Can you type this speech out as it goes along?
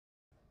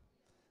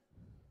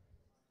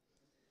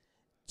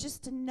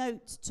just a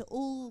note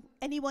to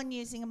anyone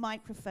using a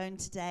microphone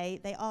today,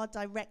 they are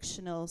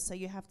directional, so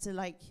you have to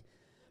like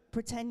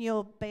pretend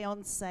you're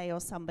Beyonce or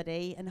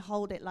somebody and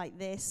hold it like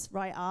this,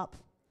 right up.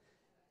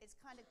 It's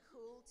kind of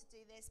cool to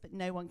do this, but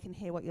no one can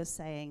hear what you're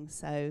saying,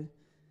 so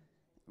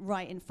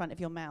right in front of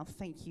your mouth.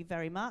 Thank you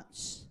very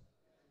much.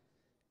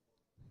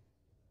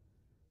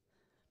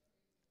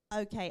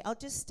 Okay, I'll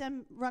just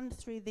run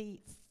through the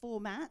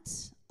format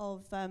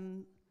of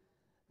the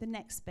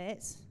next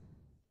bit.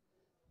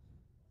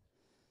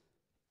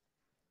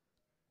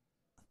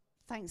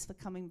 Thanks for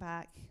coming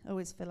back. I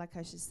always feel like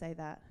I should say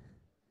that.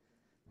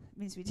 It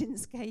means we didn't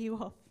scare you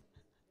off.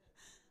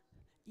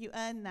 You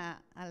earned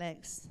that,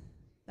 Alex,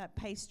 that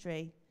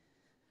pastry.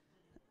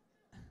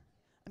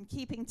 I'm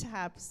keeping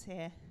tabs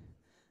here.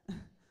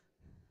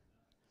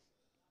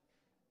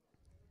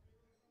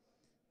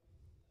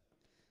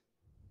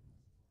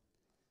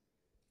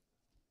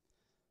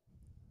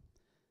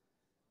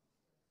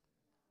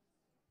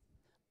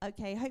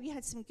 Okay, I hope you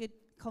had some good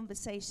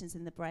conversations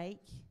in the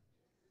break.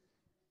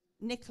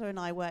 Nicola and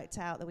I worked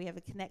out that we have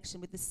a connection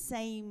with the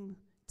same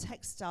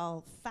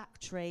textile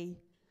factory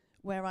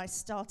where I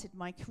started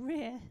my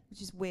career,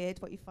 which is weird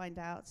what you find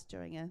out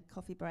during a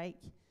coffee break.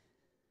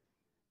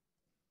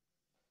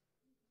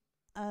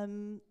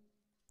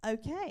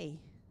 Okay.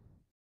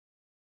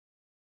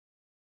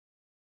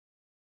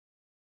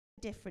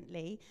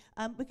 Differently.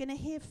 We're going to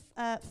hear,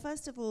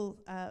 first of all,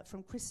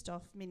 from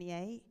Christophe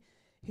Minier,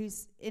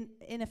 who's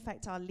in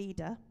effect our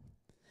leader.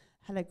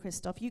 Hello,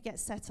 Christophe. You get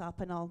set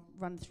up and I'll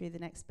run through the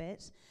next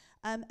bit.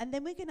 And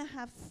then we're going to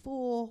have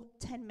 4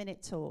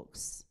 10-minute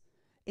talks.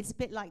 It's a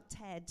bit like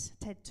TED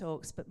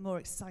Talks, but more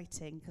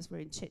exciting because we're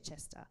in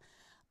Chichester.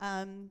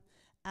 And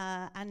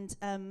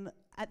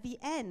at the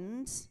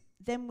end,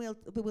 then we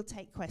will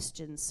take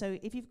questions. So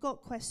if you've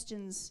got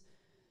questions,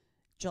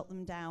 jot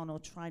them down or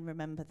try and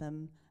remember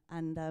them,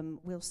 and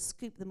we'll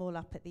scoop them all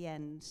up at the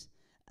end.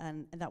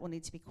 And that will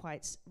need to be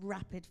quite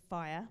rapid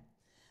fire.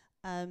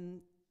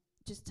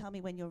 Just tell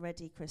me when you're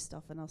ready,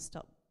 Christophe, and I'll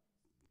stop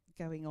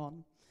going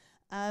on.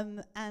 I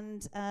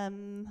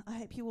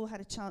hope you all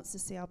had a chance to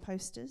see our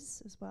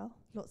posters as well.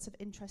 Lots of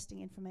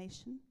interesting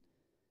information.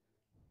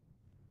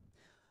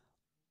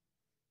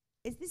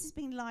 This is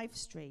being live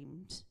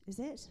streamed, is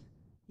it?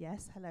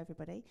 Yes. Hello,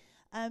 everybody.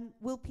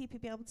 Will people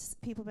be able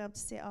to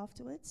see it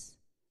afterwards?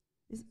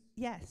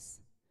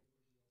 Yes.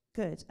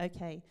 Good.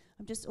 Okay.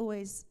 I'm just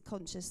always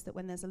conscious that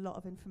when there's a lot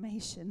of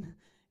information,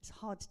 it's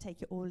hard to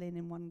take it all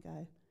in one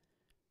go.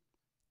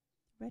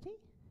 Ready?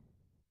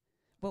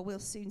 Well, we'll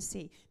soon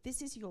see.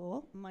 This is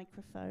your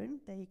microphone.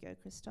 There you go,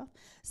 Christophe.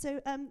 So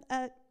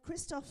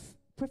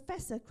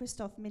Professor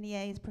Christophe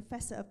Minier is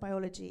Professor of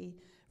Biology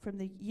from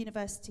the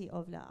University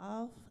of Le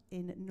Havre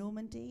in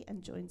Normandy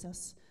and joins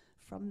us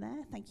from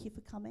there. Thank you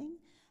for coming.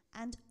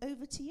 And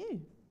over to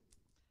you.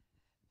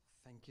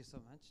 Thank you so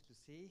much,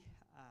 Lucy.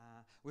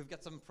 We've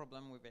got some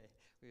problem with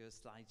a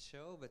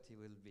slideshow, but it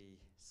will be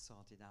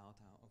sorted out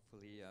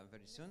hopefully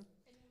very soon.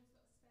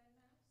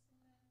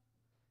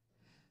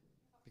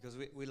 Because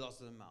we lost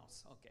the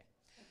mouse. Okay.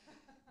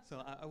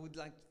 So I would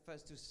like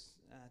first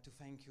to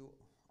thank you,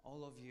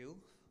 all of you,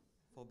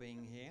 for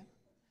being here.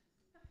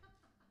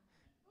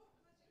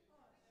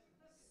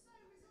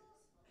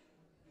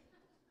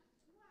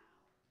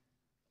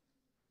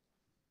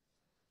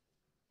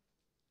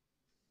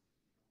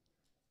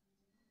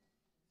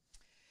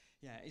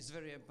 Yeah, it's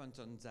very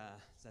important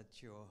that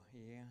you're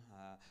here.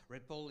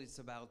 RedPol is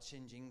about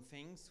changing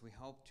things. We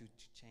hope to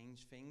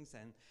change things,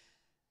 and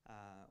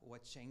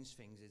what changed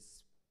things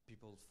is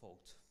people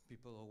thought,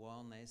 people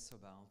awareness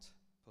about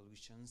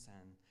pollutions,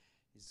 and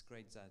it's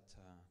great that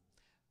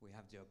we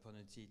have the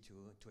opportunity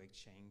to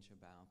exchange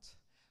about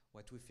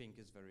what we think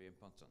is very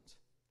important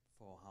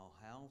for our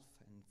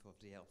health and for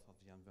the health of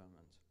the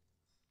environment.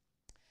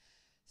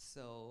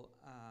 So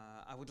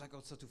I would like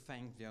also to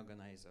thank the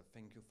organizer.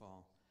 Thank you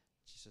for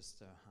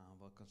Chichester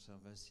Harbour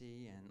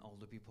Conservancy and all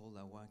the people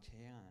that worked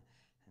here,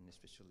 and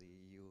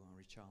especially you,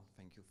 Richard.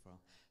 Thank you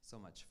so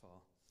much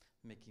for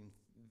making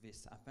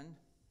this happen.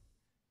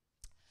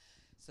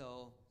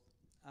 So,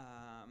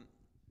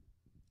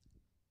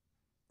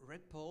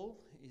 RedPol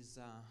is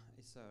a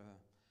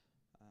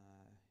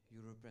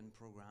European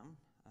program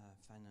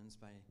financed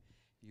by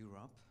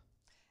Europe,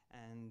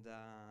 and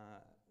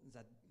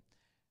that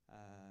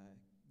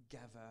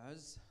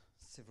gathers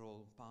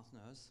several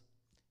partners,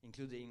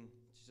 including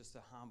just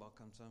the Harbour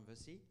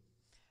Conservancy,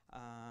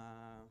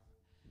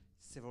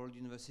 several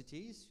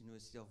universities,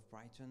 University of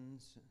Brighton,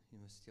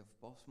 University of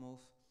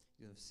Portsmouth,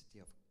 University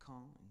of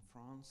Caen in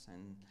France,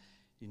 and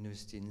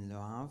University in Le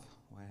Havre,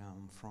 where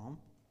I'm from,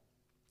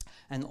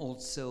 and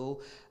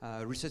also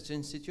research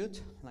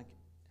institute like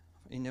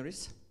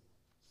INERIS,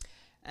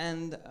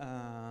 and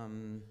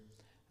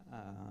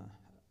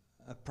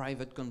a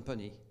private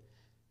company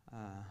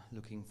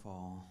looking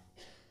for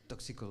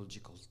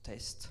toxicological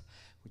test,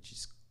 which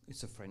is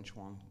it's a French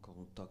one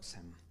called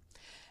Toxem.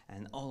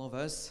 And all of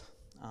us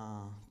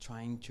are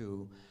trying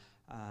to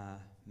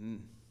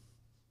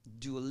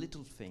do a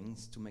little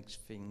things to make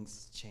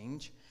things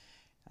change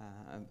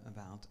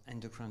about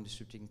endocrine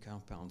disrupting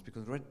compounds,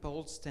 because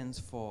RedPol stands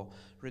for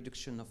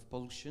reduction of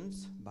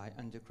pollutions by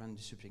endocrine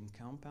disrupting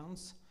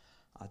compounds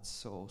at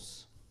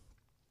source.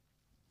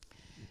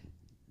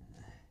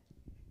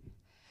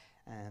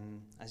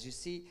 And as you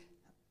see,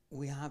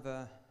 we have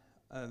a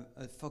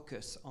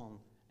focus on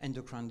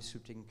endocrine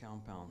disrupting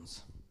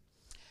compounds.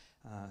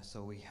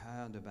 So we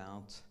heard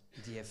about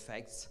the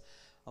effects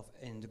of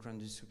endocrine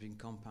disrupting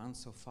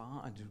compounds so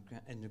far.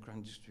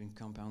 Endocrine disrupting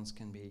compounds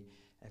can be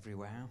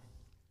everywhere.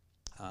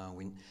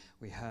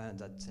 We heard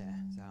that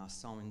there are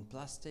some in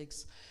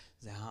plastics,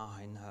 there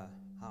are in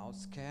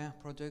house care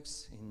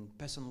products, in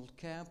personal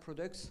care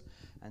products,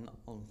 and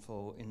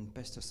also in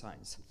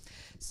pesticides.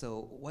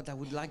 So what I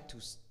would like to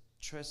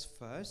stress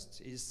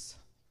first is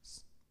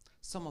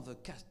some of the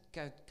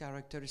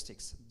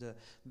characteristics, the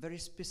very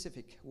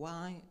specific,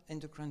 why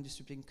endocrine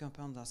disrupting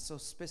compounds are so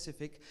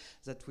specific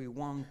that we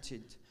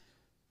wanted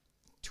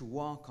to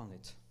work on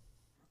it,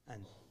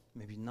 and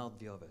maybe not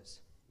the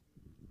others.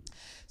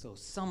 So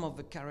some of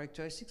the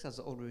characteristics, as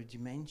already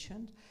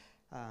mentioned,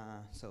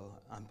 so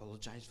I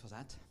apologize for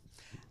that,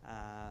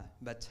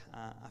 but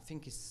I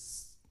think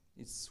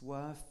it's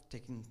worth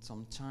taking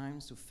some time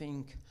to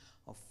think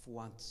of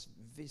what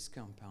these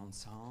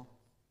compounds are.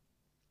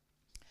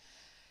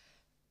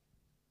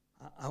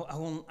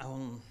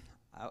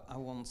 I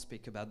won't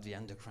speak about the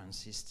endocrine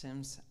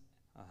systems,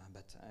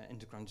 but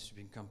endocrine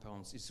disrupting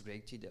compounds is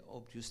related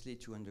obviously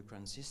to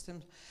endocrine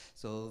systems.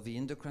 So the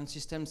endocrine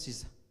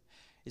systems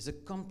is a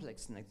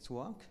complex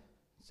network.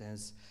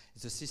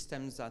 It's a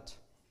system that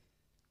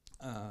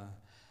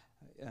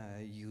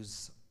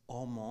use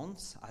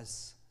hormones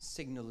as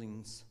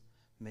signaling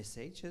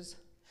messages.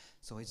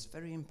 So it's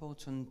very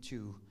important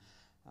to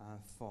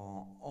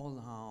for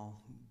all our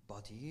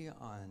body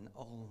and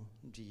all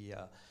the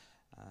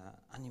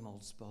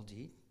animals'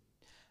 body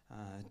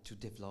to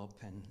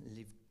develop and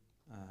live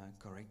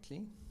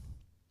correctly.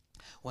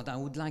 What I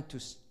would like to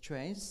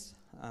stress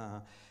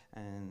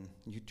and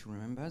you to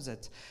remember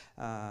that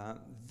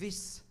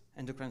this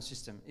endocrine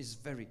system is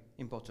very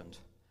important,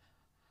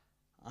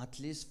 at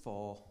least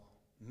for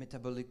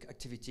metabolic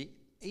activity.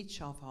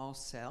 Each of our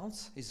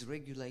cells is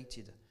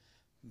regulated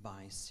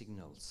by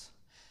signals.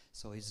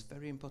 So it's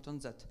very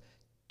important that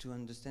to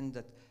understand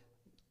that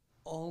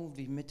all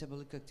the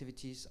metabolic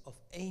activities of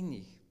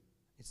any,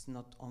 it's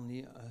not only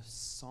a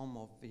sum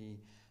of the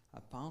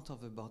part of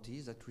the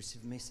body that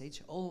receive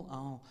message, all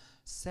our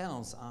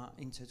cells are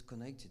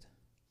interconnected.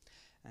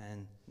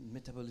 And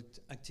metabolic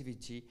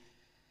activity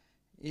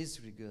is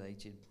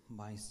regulated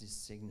by this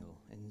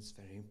signal, and it's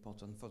very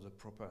important for the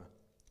proper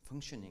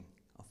functioning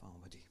of our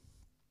body.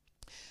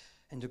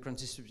 Endocrine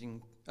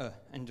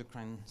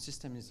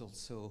system is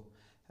also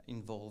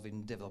involved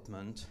in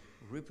development,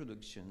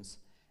 reproductions,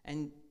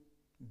 and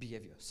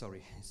behavior.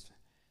 Sorry,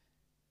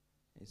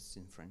 it's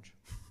in French.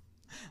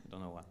 I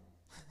don't know why.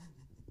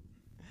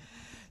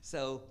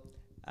 So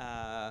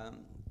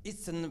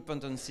it's an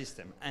abundant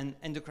system, and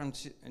endocrine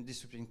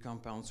disrupting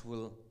compounds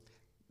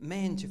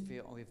may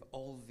interfere with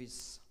all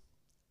these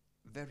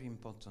very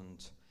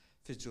important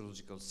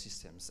physiological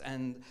systems.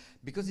 And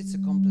because it's a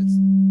complex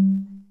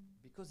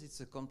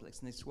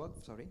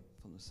network, sorry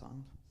for the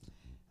sound,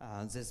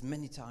 there's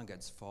many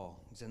targets for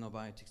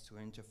xenobiotics to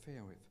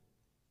interfere with.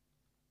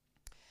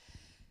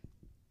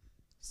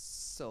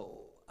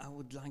 So I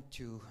would like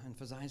to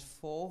emphasize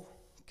 4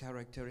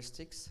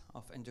 characteristics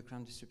of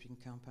endocrine disrupting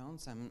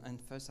compounds. And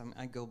first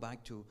I go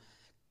back to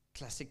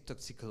classic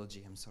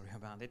toxicology. I'm sorry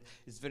about it.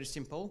 It's very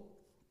simple.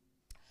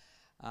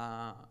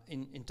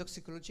 In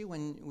toxicology,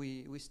 when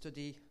we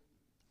study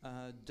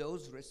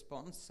dose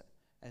response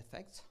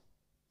effects,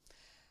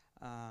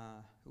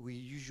 we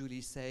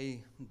usually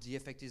say the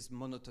effect is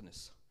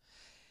monotonous.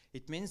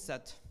 It means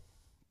that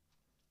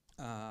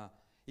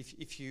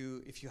if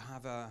you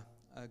have a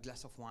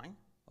glass of wine,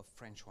 of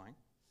French wine,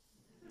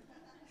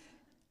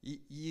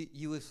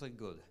 you will feel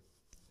good.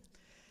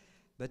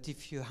 But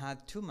if you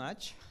had too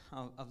much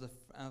of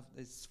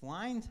this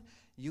wine,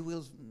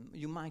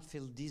 you might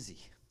feel dizzy.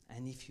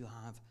 And if you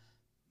have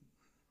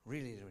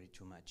really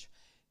too much,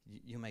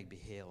 you may be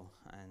ill,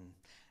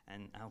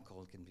 and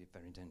alcohol can be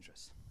very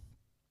dangerous.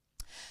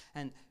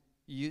 And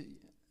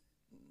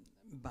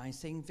by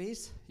saying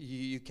this,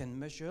 you can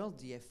measure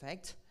the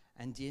effect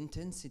and the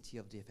intensity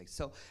of the effect.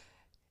 So,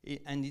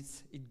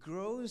 it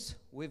grows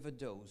with a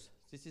dose.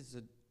 This is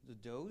the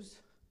dose,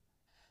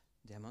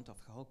 the amount of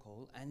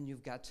alcohol, and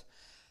you've got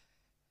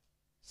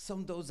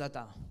some doses that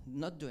are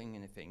not doing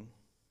anything,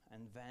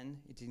 and then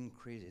it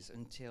increases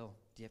until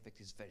the effect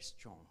is very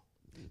strong.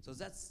 So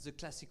that's the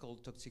classical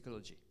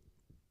toxicology.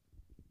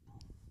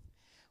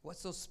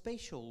 What's so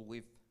special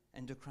with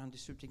endocrine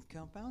disrupting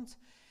compounds?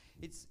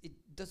 It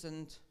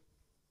doesn't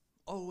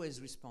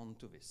always respond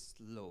to this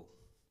law.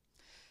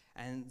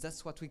 And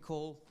that's what we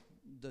call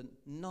the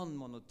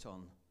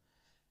non-monotone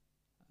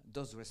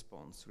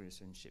dose-response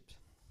relationship.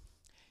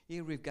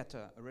 Here we've got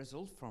a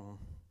result from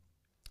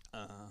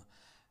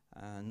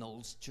an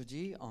old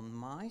study on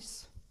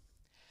mice.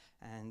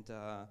 And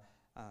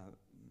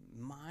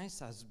mice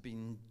has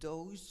been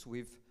dosed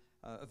with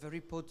a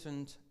very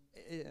potent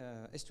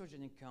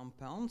estrogenic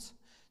compound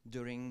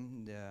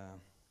during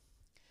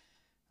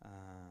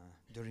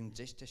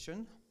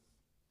gestation.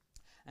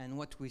 And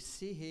what we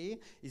see here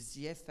is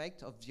the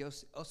effect of the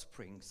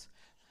offsprings,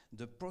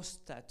 the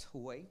prostate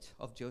weight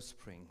of the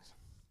offsprings.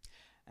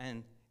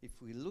 And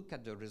if we look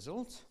at the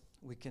results,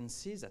 we can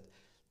see that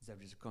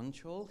there is a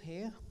control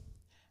here,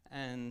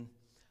 and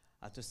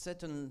at a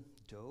certain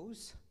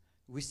dose,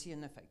 we see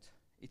an effect.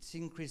 It's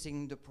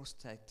increasing the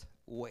prostate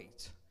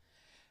weight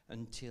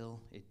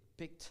until it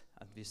peaked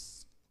at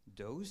this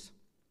dose.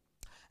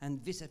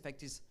 And this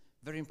effect is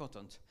very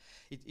important.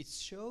 It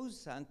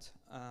shows that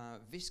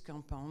these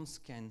compounds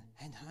can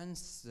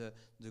enhance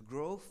the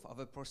growth of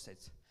a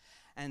prostate.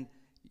 And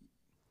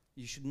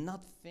you should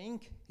not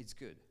think it's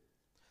good,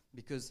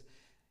 because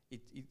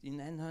it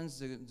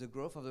enhances the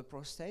growth of the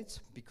prostate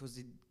because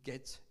it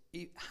gets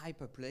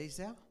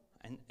hyperplasia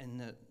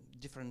and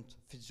different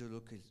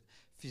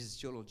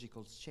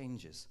physiological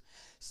changes.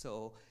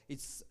 So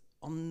it's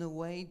on the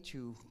way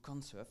to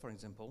cancer, for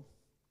example.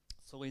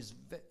 So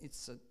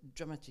it's a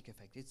dramatic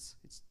effect.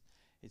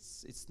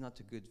 It's not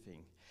a good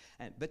thing.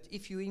 But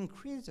if you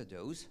increase the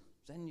dose,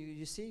 then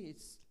you see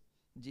it's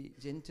the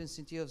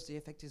intensity of the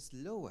effect is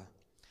lower,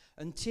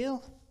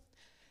 until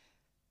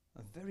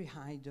a very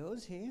high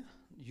dose here,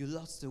 you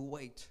lost the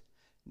weight.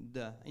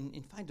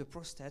 In fact, the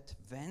prostate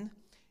then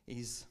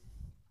is,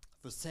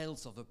 the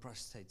cells of the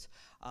prostate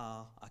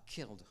are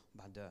killed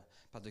by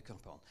the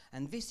compound.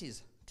 And this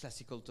is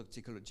classical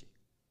toxicology.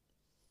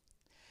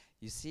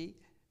 You see,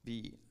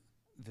 the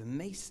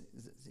MACE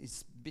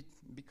is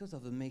because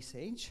of the MACE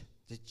age,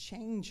 they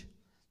change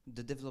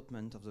the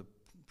development of the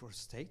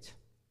prostate,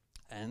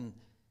 and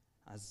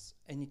as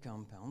any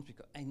compound,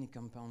 because any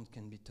compound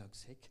can be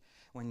toxic,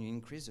 when you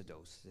increase the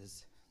dose,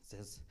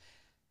 there's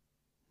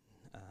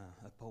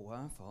a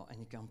power for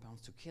any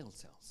compounds to kill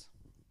cells.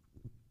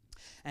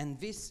 And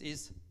this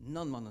is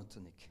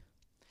non-monotonic.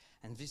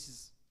 And this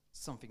is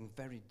something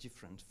very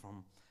different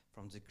from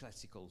the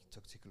classical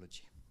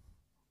toxicology.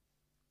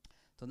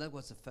 So that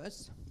was the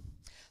first.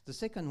 The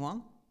second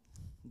one,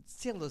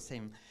 still the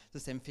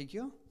same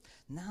figure.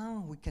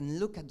 Now we can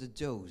look at the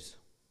dose.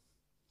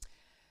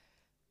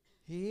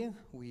 Here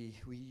we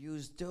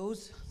use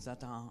doses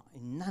that are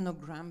in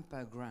nanogram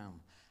per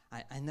gram.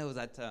 I know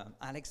that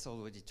Alex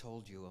already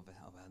told you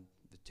about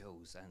the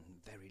dose and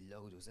very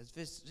low dose.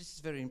 This is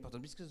very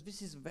important because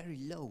this is very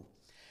low.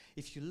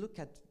 If you look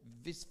at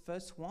this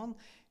first one,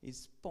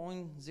 it's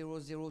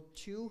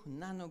 0.002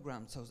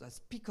 nanograms, so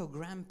that's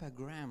picogram per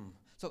gram.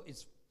 So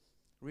it's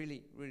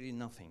really, really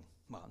nothing.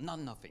 Well, not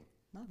nothing.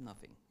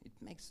 It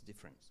makes a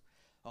difference.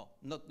 Oh,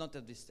 not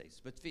at this stage,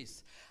 but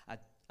this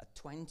at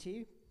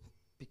 20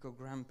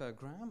 picogram per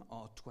gram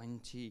or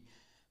 20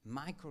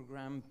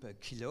 microgram per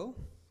kilo,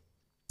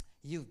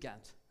 you've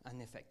got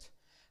an effect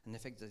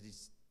that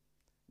is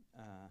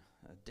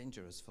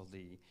dangerous for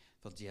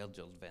the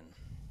adult then.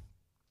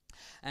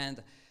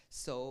 And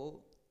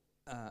so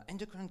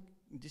endocrine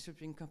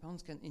disrupting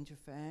compounds can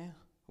interfere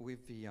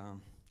with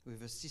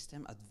the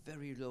system at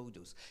very low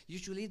dose.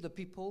 Usually the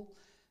people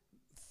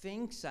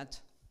think that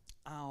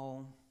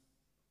our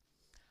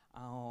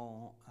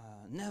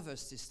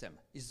nervous system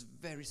is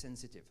very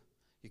sensitive.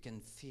 You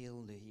can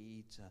feel the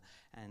heat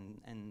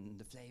and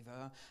the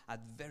flavor at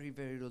very,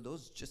 very low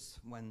dose just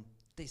when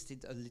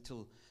tasted a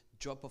little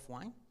drop of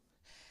wine.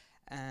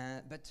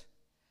 But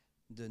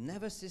the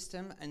nervous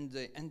system and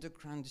the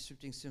endocrine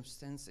disrupting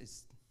substance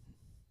is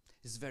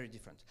very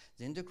different.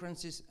 The endocrine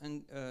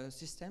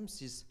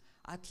systems is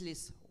at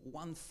least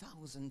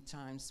 1,000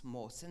 times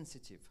more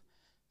sensitive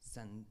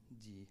than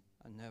the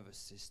nervous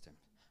system,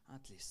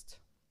 at least.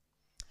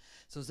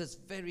 So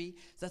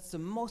that's the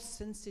most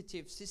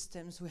sensitive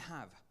systems we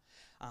have.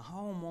 Our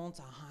hormones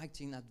are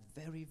acting at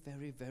very,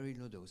 very, very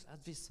low dose,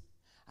 at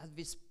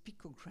this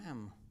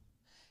picogram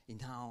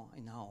in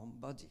our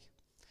body.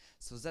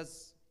 So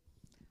that's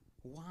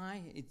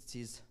why it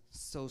is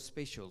so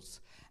special.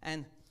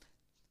 And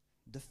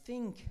the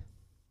thing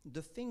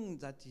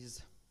that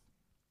is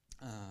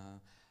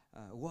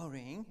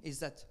worrying is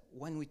that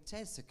when we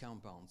test the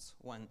compounds,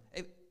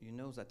 you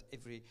know that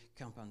every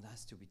compound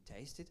has to be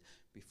tasted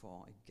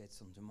before it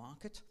gets on the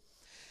market,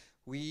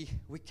 we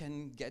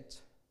can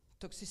get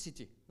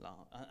toxicity.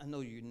 I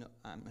know you know.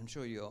 I'm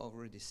sure you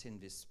already seen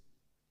this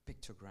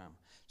pictogram.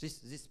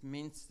 This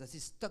means that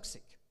it's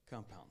toxic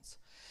compounds.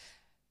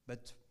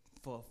 But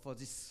for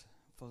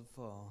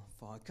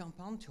a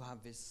compound to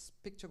have this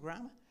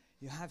pictogram,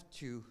 you have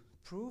to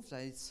prove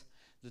that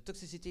the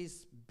toxicity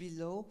is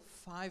below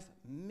 5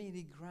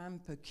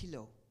 milligram per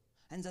kilo.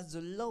 And that's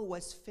the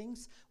lowest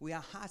things we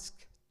are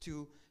asked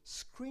to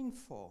screen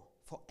for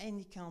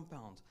any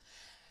compound.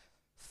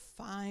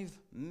 5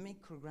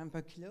 microgram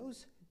per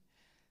kilos,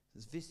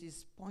 this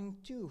is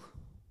 0.2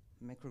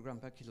 microgram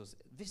per kilos.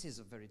 This is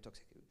a very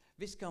toxic.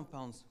 These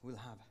compounds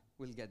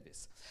will get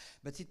this.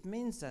 But it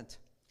means that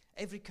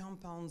every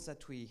compound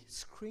that we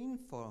screen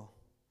for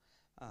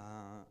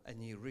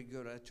any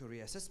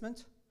regulatory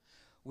assessment,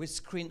 we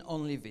screen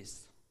only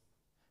this.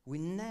 We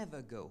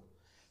never go.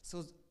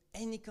 So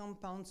any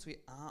compounds we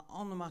are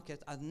on the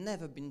market have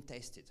never been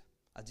tested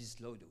at this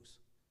low dose.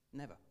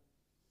 Never.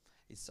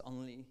 It's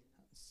only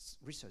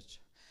research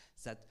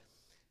that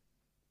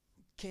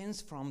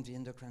comes from the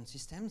endocrine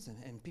systems,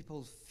 and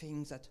people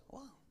think that,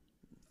 wow,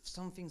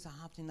 some things are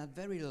happening at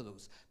very low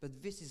dose,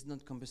 but this is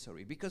not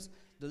compulsory because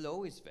the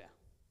law is there.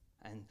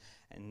 And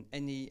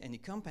any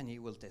company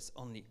will test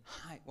only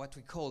high, what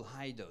we call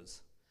high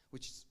dose,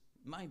 which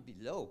might be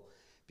low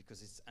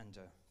because it's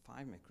under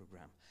 5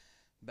 microgram.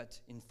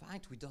 But in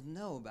fact, we don't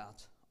know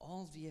about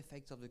all the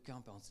effects of the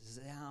compounds.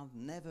 They have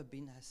never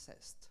been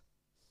assessed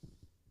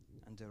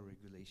under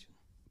regulation.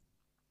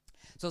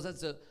 So that's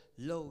the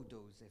low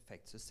dose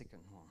effect, the second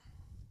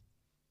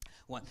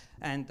one.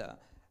 And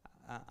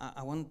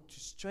I want to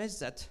stress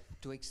that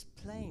to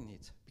explain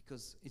it,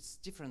 because it's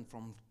different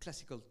from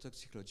classical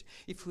toxicology.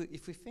 If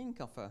we think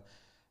of an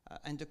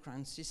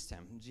endocrine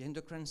system, the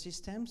endocrine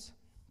systems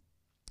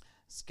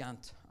has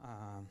got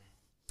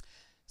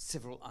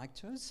several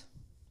actors.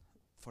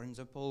 For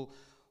example,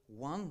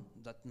 one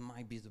that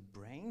might be the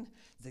brain.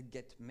 They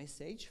get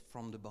message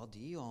from the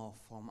body or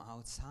from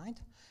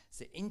outside.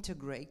 They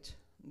integrate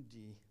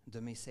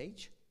the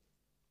message,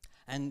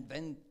 and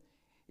then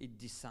it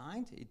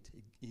decides, it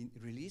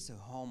releases a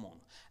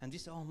hormone. And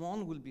this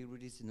hormone will be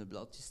released in the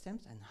blood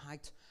systems and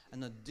act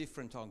on a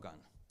different organ.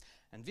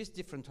 And this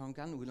different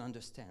organ will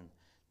understand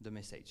the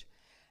message.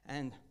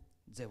 And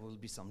there will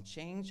be some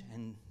change,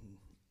 and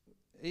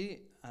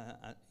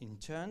in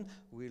turn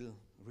will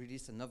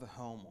release another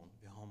hormone,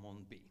 the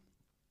hormone B.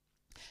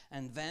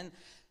 And then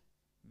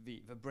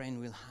the brain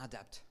will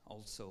adapt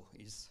also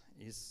its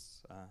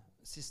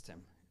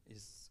system,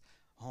 its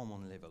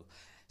hormone level.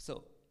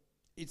 So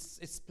it's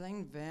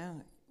explained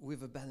there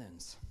with a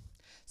balance.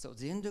 So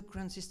the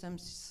endocrine system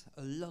is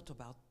a lot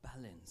about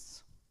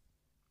balance.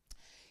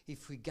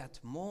 If we get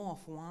more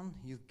of one,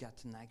 you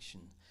get an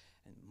action.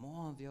 And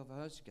more of the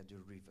others, you get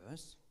the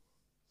reverse.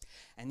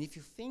 And if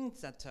you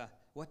think that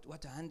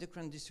what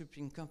endocrine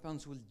disrupting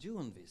compounds will do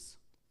on this,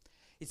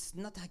 it's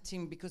not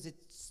acting because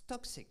it's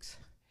toxic.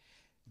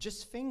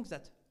 Just think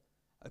that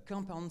a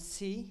compound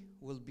C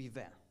will be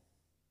there.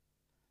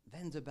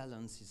 Then the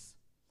balance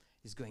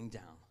is going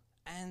down.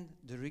 And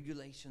the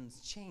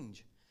regulations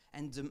change.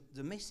 And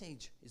the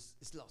message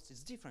is lost,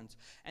 it's different.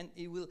 And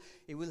it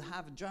will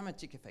have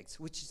dramatic effects,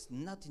 which is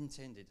not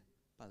intended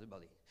by the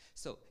body.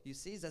 So you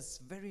see that's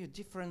very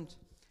different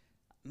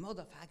mode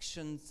of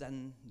action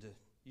than the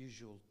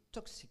usual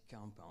toxic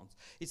compounds.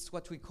 It's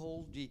what we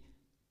call the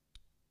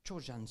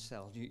Trojan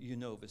cell. You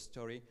know the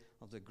story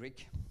of the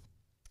Greek.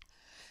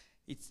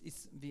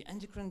 It's the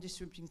endocrine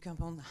disrupting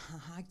compound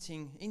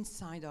acting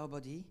inside our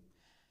body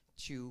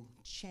to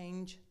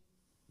change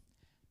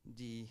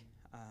the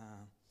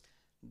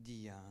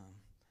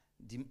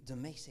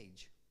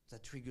message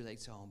that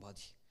regulates our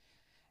body.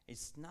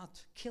 It's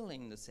not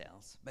killing the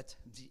cells, but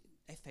the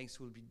effects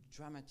will be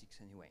dramatic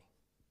anyway.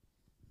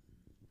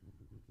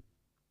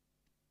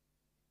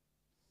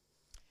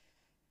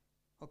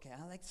 Okay,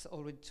 Alex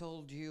already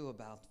told you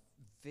about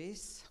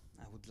this.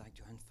 I would like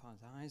to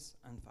emphasize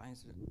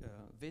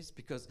this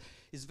because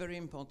it's very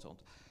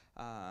important.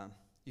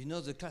 You know,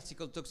 the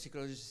classical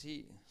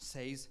toxicology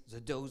says the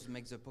dose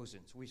makes the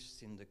poison, which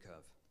is in the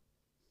curve.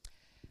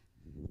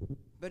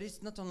 But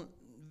it's not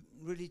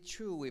really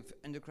true with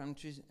endocrine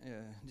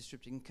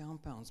disrupting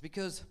compounds,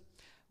 because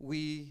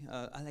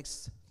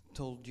Alex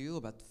told you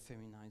about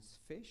feminized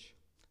fish.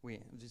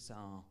 These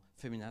are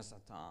feminized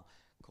that are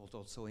called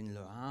also in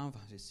Le Havre.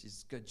 This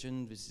is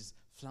gudgeon, this is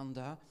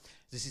flounder.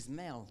 This is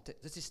male,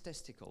 this is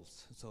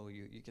testicles. So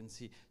you can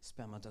see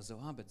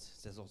spermatozoa, but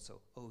there's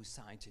also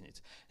oocyte in it.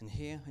 And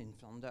here in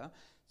flounder,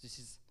 this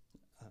is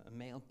a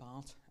male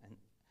part, and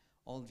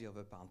all the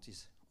other part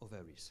is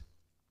ovaries.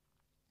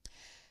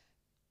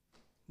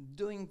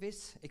 Doing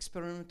this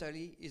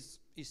experimentally is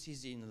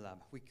easy in the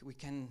lab. We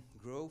can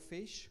grow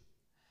fish,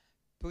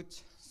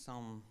 put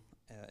some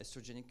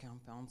estrogenic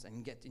compounds,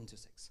 and get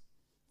intersex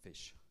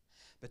fish.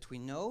 But we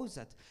know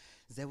that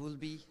there will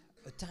be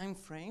a time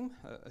frame,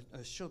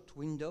 a short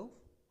window,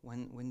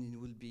 when it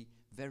will be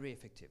very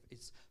effective.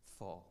 It's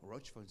for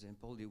roach, for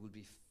example, it will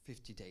be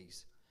 50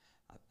 days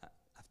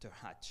after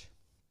hatch.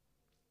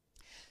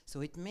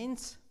 So it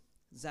means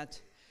that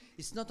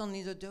it's not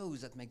only the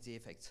dose that makes the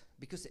effect,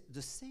 because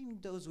the same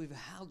dose with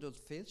a adult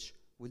fish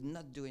will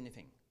not do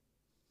anything.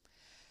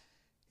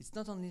 It's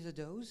not only the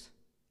dose,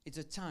 it's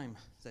the time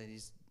that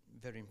is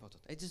very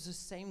important. It is the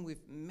same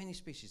with many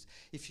species.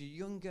 If a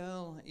young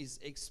girl is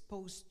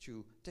exposed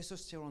to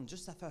testosterone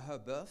just after her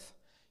birth,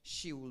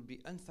 she will be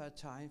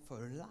infertile for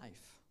her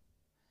life.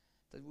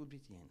 That will be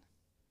the end.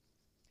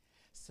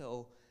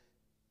 So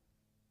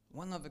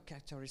one of the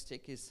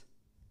characteristics is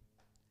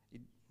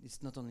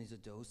it's not only the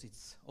dose,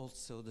 it's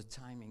also the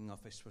timing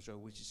of exposure,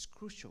 which is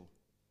crucial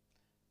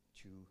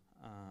to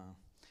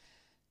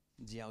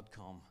the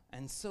outcome.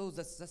 And so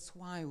that's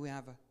why we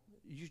have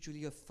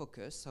usually a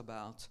focus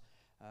about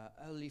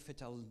early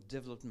fetal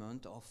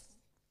development of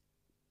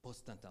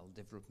postnatal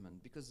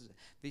development, because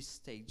these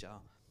stages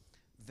are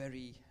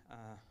very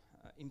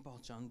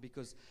important,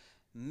 because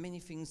many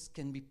things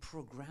can be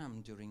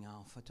programmed during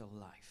our fertile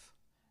life,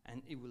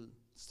 and it will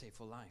stay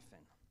for life then.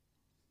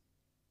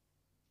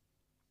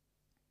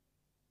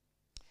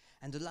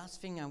 And the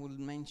last thing I will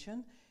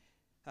mention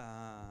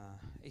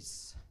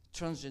is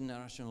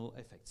transgenerational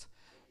effects.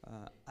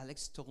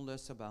 Alex told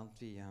us about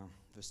the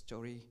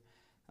story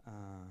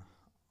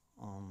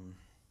on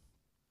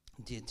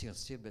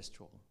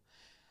diethylstilbestrol.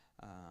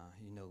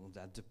 You know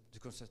that the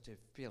contraceptive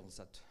pills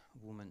that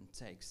woman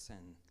takes,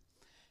 and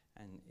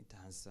it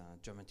has a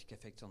dramatic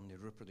effect on the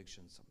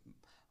reproduction,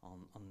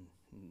 on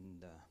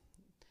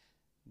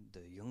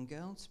the young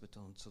girls, but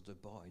also the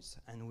boys.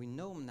 And we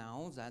know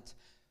now that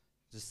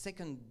the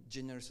second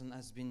generation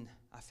has been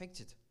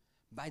affected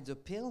by the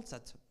pills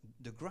that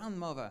the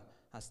grandmother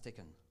has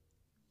taken.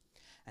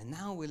 And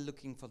now we're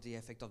looking for the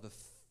effect of the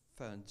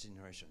third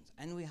generation.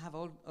 And we have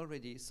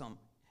already some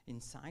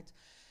insight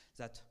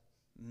that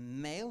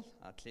male,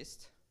 at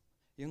least,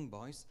 young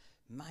boys,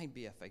 might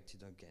be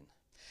affected again.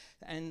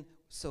 And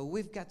so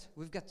we've got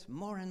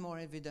more and more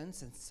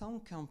evidence, and some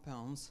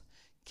compounds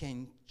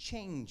can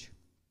change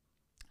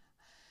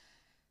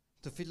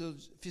the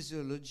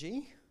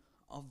physiology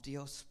of the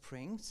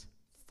offsprings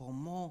for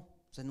more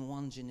than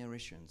one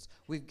generation.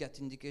 We've got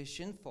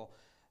indication for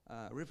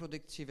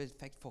reproductive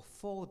effect for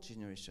 4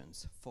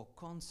 generations, for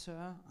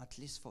cancer at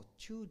least for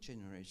 2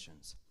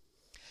 generations.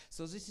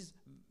 So this is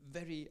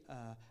very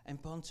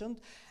important,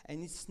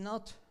 and it's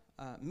not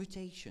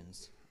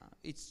mutations.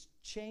 It's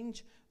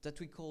change that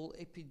we call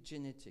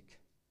epigenetic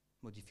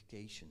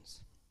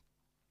modifications.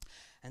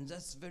 And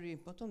that's very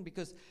important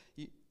because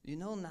you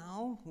know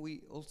now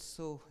we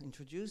also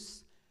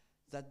introduce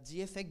that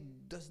the effect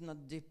does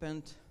not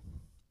depend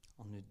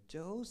on the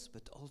dose,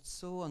 but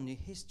also on the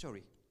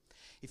history.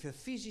 If a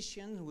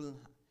physician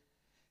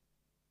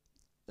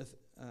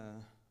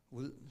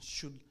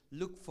should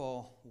look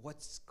for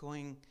what's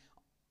going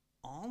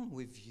on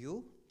with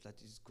you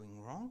that is going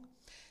wrong,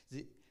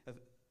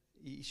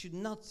 he should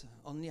not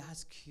only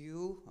ask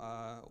you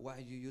where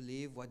do you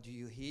live, what do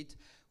you eat,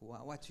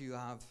 what you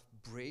have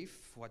breathed,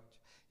 what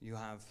you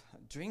have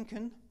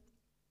drinking,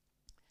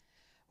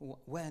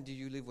 where do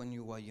you live when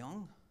you were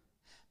young.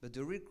 But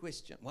the real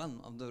question,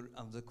 one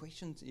of the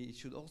questions he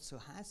should also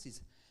ask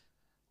is,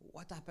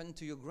 what happened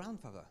to your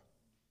grandfather?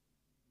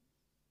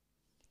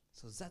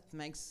 So that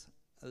makes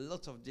a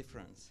lot of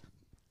difference.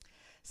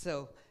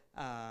 So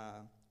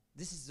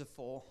this is the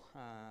 4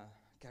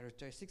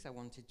 characteristics I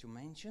wanted to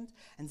mention,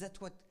 and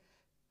that's what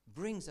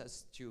brings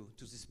us to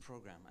this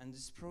program. And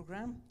this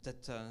program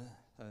that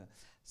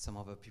some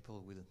other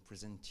people will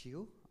present to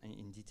you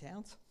in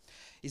details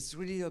is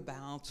really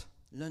about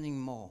learning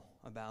more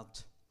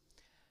about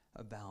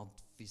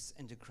these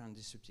endocrine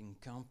disrupting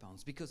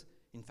compounds, because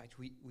in fact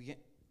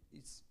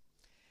it's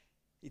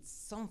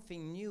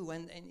something new,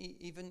 and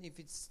even if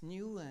it's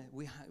new,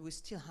 we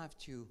still have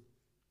to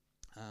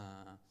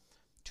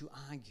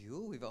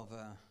argue with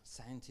other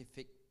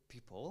scientific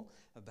people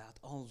about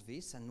all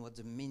this and what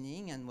the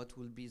meaning and what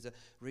will be the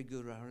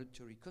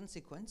regulatory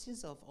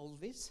consequences of all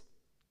this.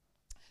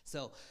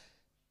 So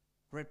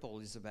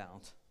RedPol is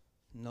about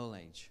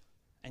knowledge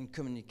and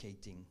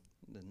communicating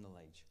the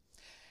knowledge,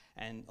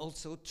 and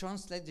also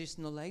translate this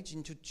knowledge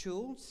into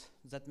tools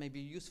that may be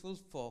useful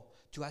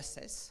to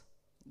assess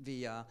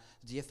the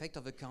effect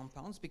of the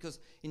compounds, because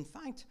in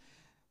fact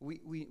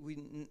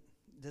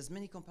there's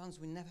many compounds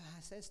we never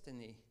assessed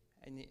any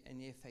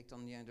effect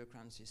on the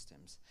endocrine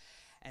systems,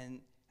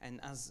 and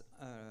as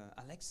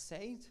Alex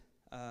said,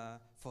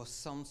 for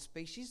some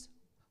species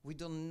we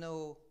don't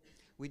know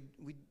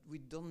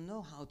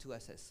how to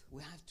assess.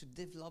 We have to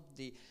develop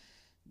the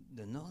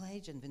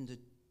knowledge and then the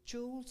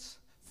tools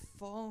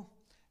for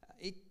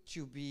it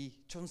to be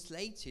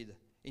translated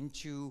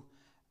into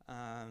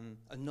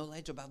a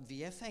knowledge about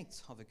the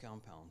effects of the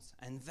compounds,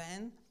 and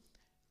then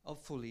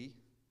hopefully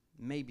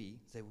maybe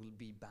they will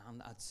be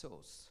banned at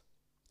source.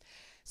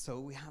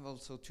 So we have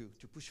also to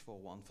push for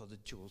the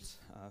tools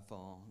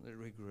for the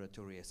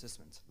regulatory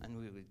assessment, and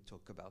we will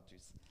talk about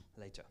this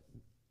later.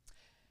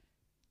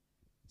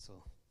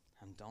 So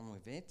I'm done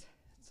with it.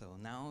 So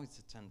now it's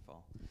a turn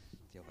for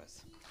the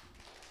others.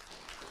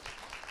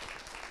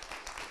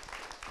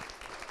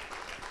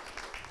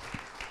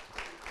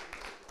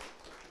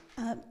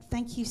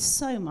 Thank you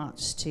so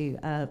much to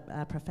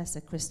Professor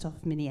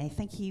Christophe Minier.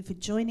 Thank you for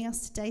joining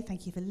us today.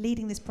 Thank you for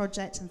leading this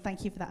project, and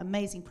thank you for that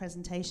amazing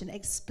presentation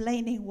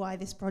explaining why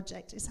this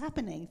project is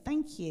happening.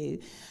 Thank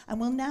you.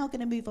 And we're now going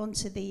to move on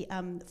to the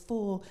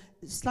 4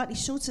 slightly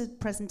shorter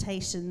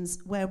presentations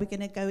where we're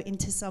going to go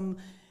into some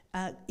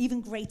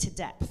even greater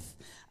depth.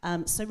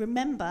 So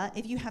remember,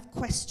 if you have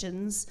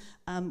questions,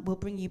 we'll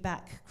bring you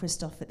back,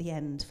 Christophe, at the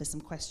end for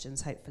some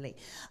questions, hopefully.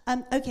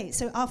 Okay,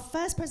 so our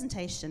first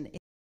presentation is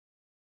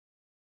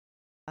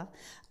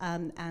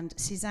and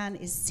Susanne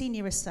is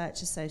Senior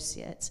Research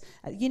Associate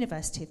at the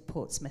University of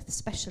Portsmouth,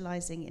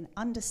 specialising in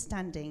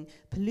understanding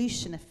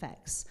pollution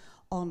effects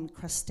on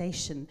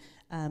crustacean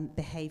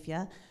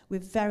behaviour. We're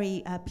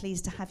very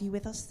pleased to have you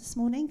with us this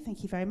morning.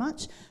 Thank you very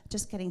much.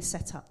 Just getting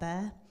set up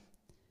there.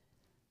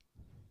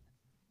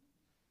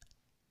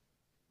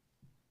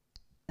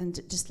 And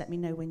just let me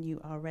know when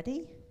you are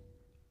ready.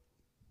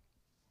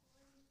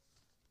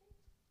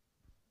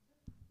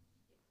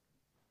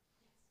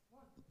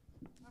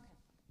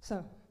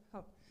 So,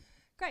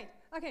 great.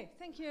 Okay,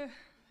 thank you.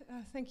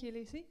 Thank you,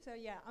 Lucy. So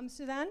yeah, I'm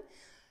Susanne.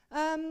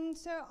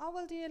 So I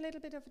will do a little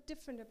bit of a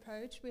different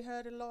approach. We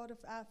heard a lot of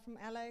from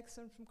Alex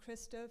and from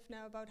Christoph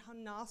now about how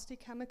nasty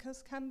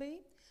chemicals can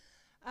be.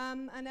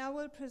 And I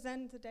will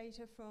present the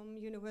data from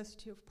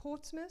University of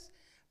Portsmouth,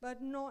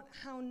 but not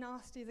how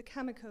nasty the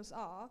chemicals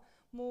are,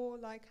 more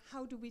like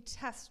how do we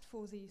test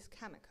for these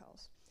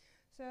chemicals.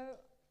 So,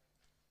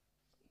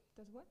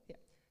 does it work? Yeah.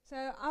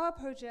 So our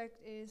project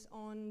is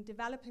on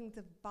developing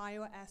the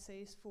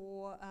bioassays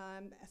for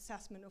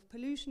assessment of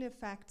pollution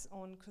effects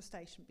on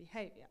crustacean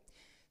behavior.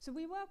 So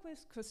we work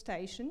with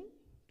crustacean.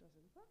 Does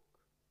it work?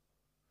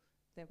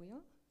 There we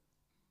are.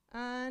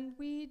 And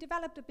we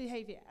developed a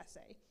behavior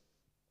assay.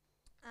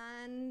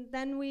 And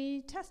then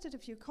we tested a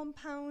few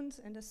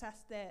compounds and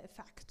assessed their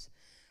effect.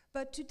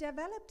 But to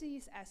develop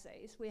these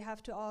assays, we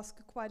have to ask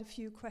quite a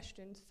few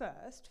questions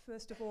first.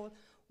 First of all,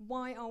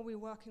 why are we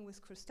working with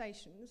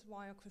crustaceans?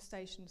 Why are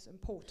crustaceans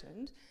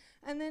important?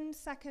 And then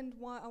second,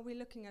 why are we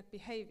looking at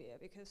behavior?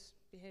 Because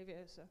behavior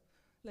is a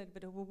little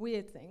bit of a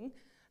weird thing.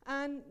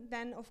 And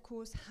then, of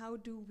course, how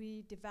do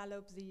we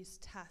develop these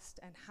tests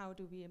and how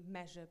do we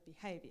measure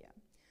behavior?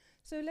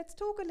 So let's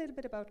talk a little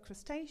bit about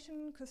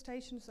crustaceans.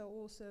 Crustaceans are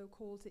also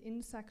called the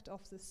insect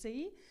of the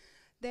sea.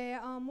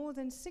 There are more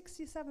than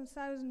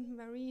 67,000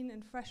 marine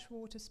and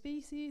freshwater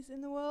species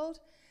in the world.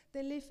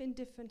 They live in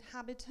different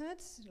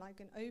habitats, like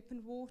in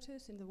open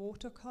waters, in the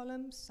water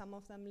columns. Some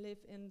of them live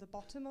in the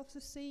bottom of the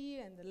sea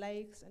and the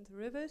lakes and the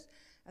rivers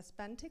as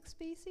benthic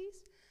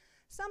species.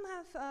 Some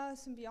have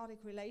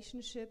symbiotic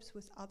relationships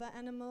with other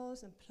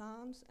animals and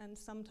plants, and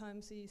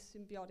sometimes these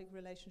symbiotic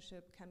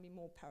relationships can be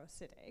more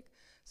parasitic,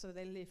 so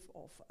they live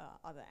off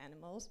other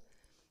animals.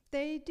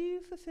 They do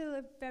fulfill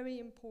a very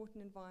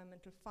important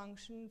environmental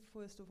function,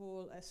 first of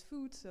all as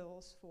food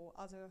source for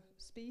other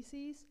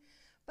species,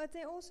 but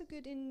they're also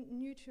good in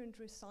nutrient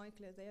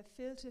recycler. They are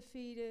filter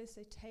feeders,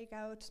 they take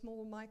out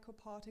small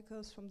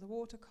microparticles from the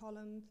water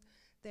columns,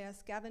 they are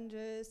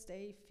scavengers,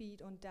 they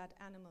feed on dead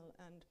animal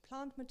and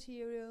plant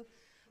material,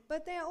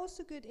 but they are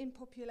also good in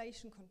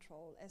population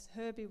control as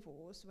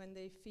herbivores when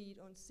they feed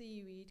on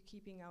seaweed,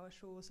 keeping our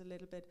shores a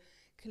little bit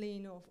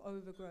clean of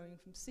overgrowing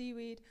from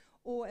seaweed,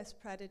 or as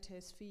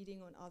predators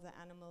feeding on other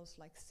animals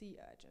like sea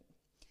urchin.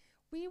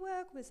 We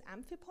work with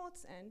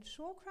amphipods and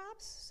shore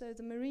crabs, so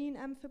the marine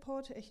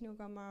amphipod,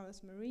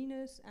 Echinogammarus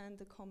marinus, and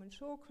the common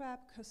shore crab,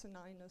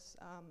 Cusanninus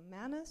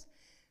manus.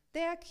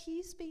 They are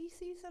key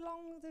species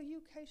along the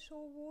UK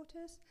shore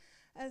waters.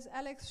 As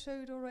Alex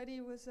showed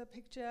already with a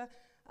picture,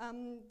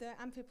 the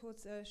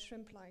amphipods are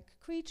shrimp-like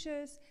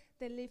creatures.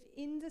 They live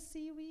in the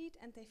seaweed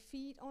and they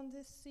feed on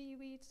this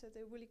seaweed, so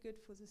they're really good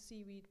for the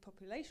seaweed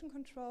population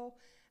control,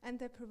 and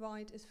they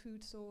provide a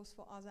food source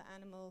for other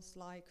animals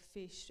like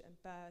fish and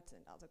birds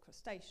and other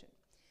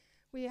crustaceans.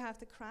 We have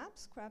the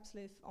crabs. Crabs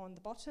live on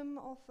the bottom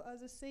of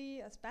the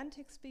sea as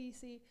benthic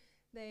species.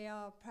 They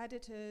are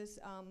predators.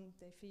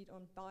 They feed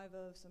on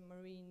bivalves and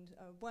marine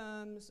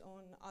worms,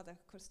 on other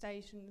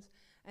crustaceans,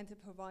 and they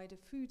provide a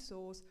food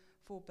source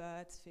for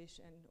birds, fish,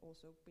 and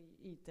also we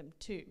eat them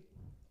too.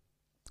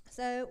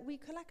 So we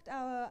collect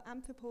our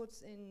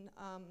amphipods in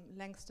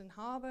Langston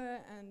Harbour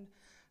and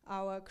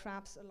our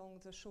crabs along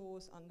the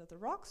shores under the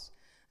rocks.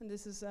 And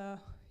this is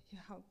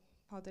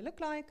how they look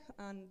like,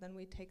 and then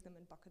we take them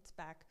in buckets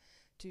back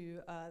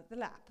to the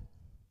lab.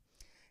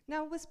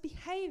 Now with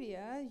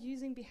behavior,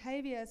 using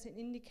behavior as an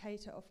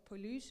indicator of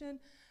pollution,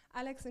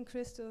 Alex and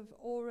Christoph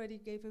already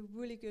gave a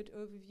really good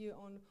overview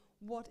on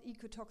what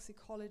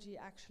ecotoxicology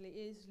actually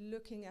is,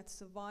 looking at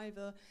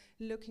survival,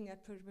 looking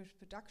at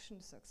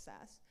production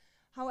success.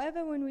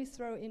 However, when we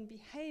throw in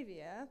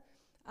behavior,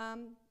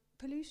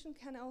 pollution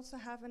can also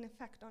have an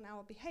effect on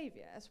our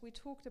behavior. As we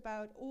talked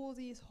about all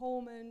these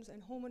hormones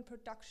and hormone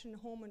production,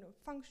 hormone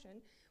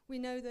function, we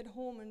know that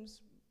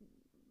hormones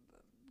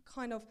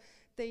kind of,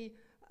 they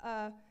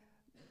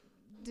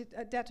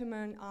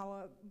determine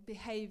our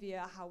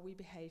behavior, how we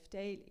behave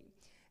daily.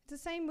 The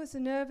same with the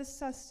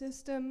nervous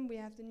system. We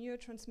have the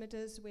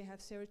neurotransmitters, we have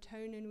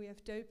serotonin, we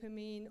have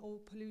dopamine.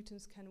 All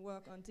pollutants can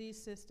work on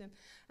these systems,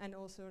 and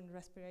also on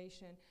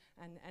respiration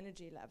and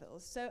energy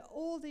levels. So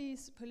all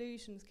these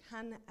pollutions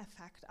can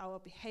affect our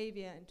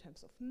behavior in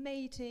terms of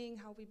mating,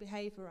 how we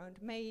behave around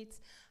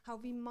mates, how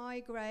we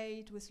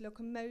migrate with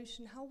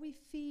locomotion, how we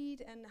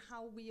feed, and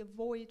how we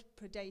avoid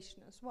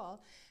predation as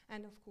well,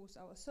 and of course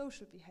our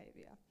social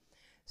behavior.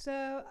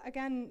 So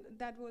again,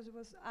 that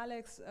was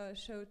Alex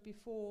showed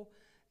before,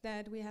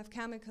 that we have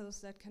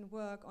chemicals that can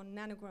work on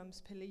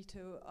nanograms per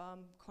liter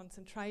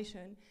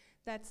concentration.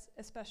 That's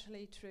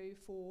especially true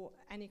for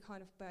any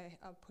kind of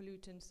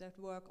pollutants that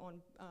work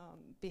on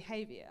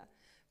behavior.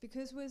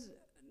 Because with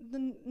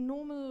the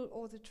normal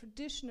or the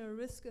traditional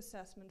risk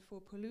assessment for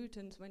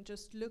pollutants, when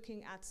just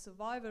looking at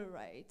survival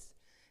rates,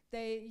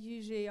 they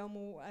usually are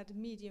more at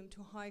medium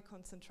to high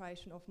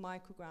concentration of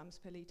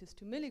micrograms per liters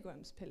to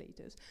milligrams per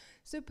liters.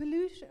 So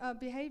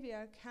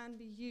behavior can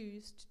be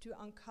used to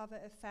uncover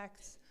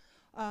effects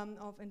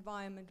of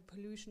environmental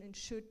pollution and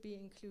should be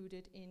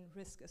included in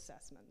risk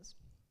assessments.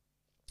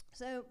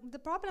 So the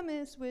problem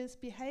is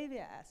with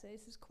behavior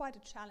assays, it's quite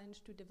a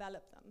challenge to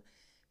develop them.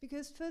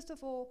 Because first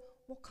of all,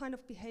 what kind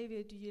of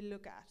behavior do you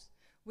look at?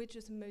 Which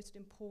is the most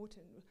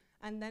important?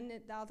 And then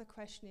the other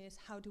question is,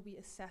 how do we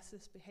assess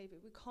this behavior?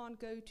 We can't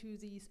go to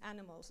these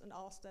animals and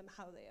ask them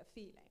how they are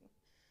feeling.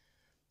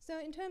 So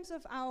in terms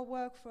of our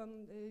work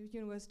from the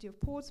University of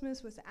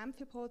Portsmouth with the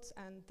amphipods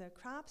and the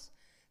crabs,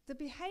 the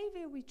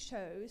behavior we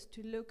chose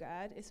to look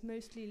at is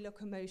mostly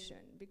locomotion,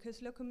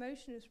 because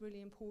locomotion is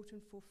really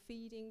important for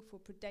feeding, for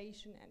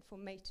predation, and for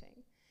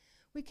mating.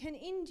 We can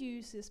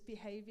induce this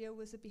behavior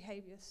with a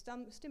behavior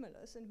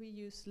stimulus, and we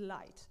use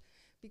light,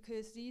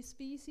 because these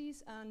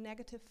species are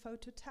negative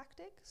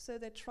phototactic, so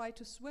they try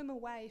to swim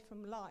away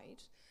from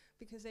light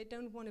because they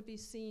don't want to be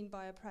seen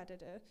by a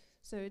predator,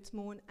 so it's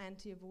more an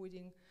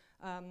anti-avoiding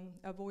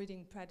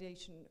avoiding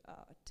predation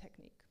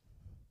technique.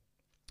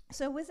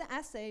 So with the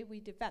assay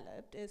we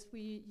developed is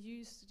we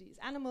use these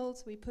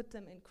animals, we put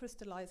them in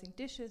crystallizing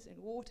dishes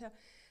in water,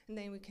 and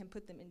then we can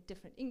put them in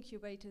different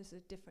incubators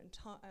at different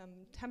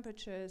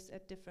temperatures,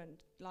 at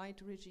different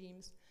light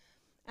regimes.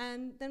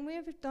 And then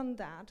when we've done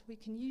that, we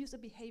can use a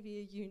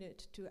behavior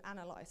unit to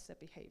analyze the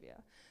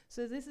behavior.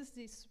 So this is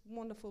this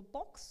wonderful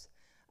box.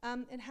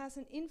 It has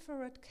an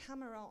infrared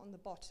camera on the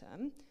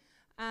bottom.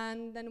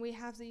 And then we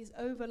have these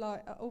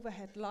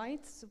overhead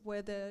lights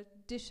where the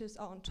dishes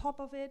are on top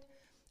of it.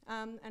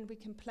 And we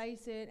can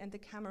place it, and the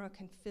camera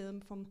can film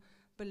from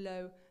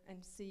below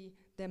and see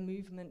the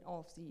movement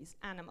of these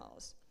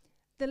animals.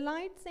 The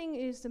light thing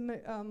is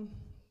the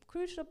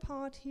crucial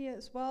part here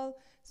as well,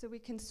 so we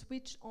can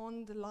switch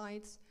on the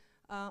lights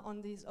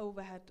on these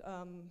overhead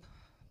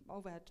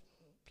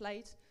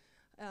plate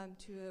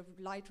to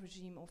a light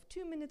regime of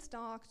 2 minutes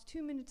dark,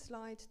 2 minutes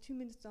light, 2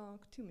 minutes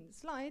dark, 2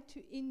 minutes light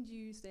to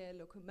induce their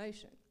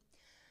locomotion.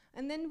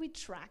 And then we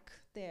track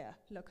their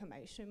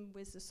locomotion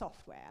with the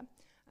software,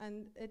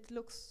 and it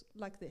looks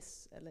like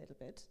this a little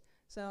bit.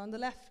 So on the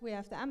left we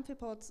have the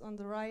amphipods, on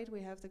the right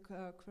we have the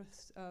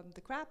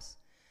crabs,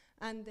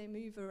 and they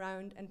move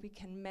around, and we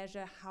can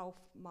measure how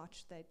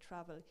much they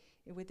travel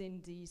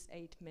within these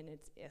 8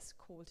 minutes, is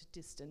called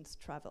distance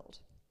traveled.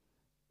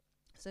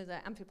 So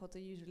the amphipods are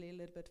usually a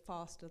little bit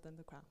faster than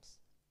the crabs.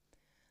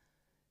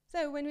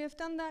 So when we have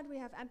done that, we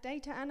have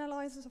data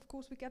analyzers. Of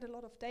course, we get a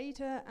lot of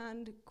data,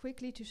 and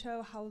quickly to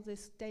show how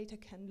this data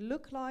can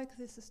look like,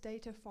 this is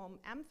data from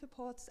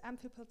amphipods.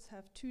 Amphipods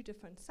have 2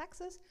 different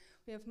sexes.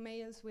 We have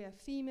males, we have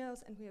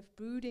females, and we have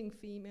brooding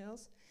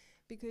females,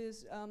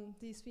 because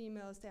these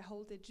females, they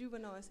hold their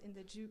juveniles in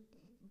the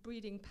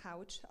breeding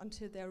pouch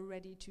until they're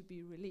ready to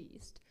be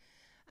released.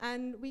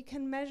 And we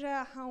can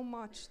measure how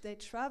much they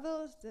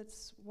travel.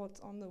 That's what's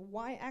on the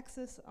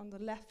y-axis. On the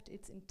left,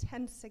 it's in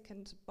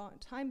 10-second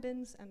time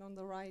bins, and on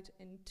the right,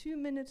 in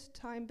 2-minute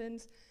time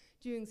bins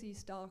during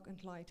these dark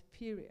and light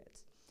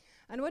periods.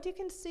 And what you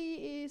can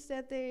see is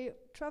that they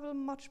travel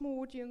much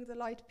more during the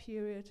light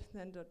period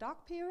than the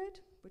dark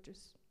period, which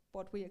is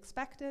what we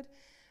expected.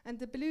 And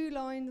the blue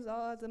lines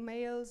are the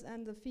males,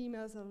 and the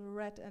females are the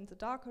red and the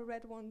darker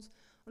red ones.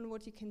 And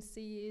what you can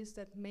see is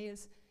that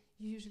males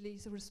usually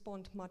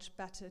respond much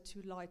better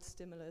to light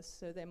stimulus,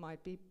 so they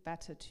might be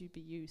better to be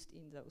used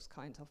in those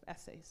kinds of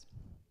assays.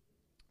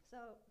 So,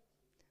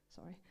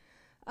 sorry.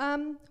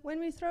 When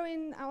we throw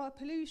in our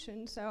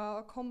pollution, so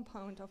our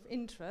compound of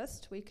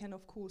interest, we can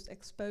of course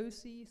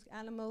expose these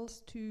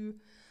animals to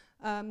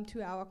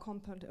our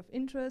compound of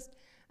interest.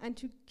 And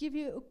to give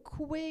you a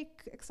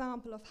quick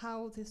example of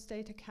how this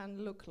data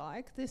can look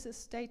like, this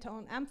is data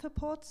on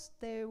amphipods.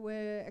 They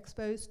were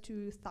exposed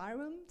to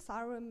thirum.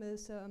 Thirum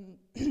is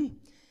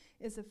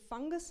is a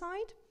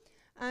fungicide,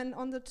 and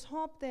on the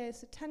top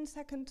there's a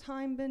 10-second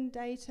time bin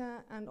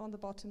data, and on the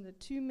bottom the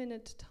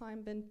 2-minute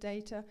time bin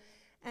data,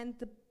 and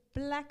the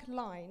black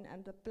line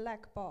and the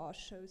black bar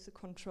shows the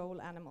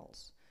control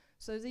animals.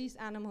 So these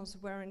animals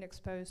weren't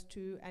exposed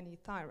to any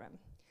thirum.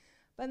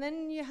 But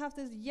then you have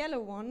this yellow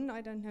one, I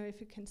don't know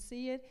if you can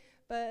see it,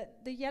 but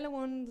the yellow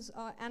ones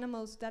are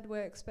animals that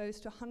were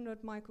exposed to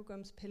 100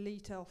 micrograms per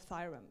liter of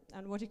thirum,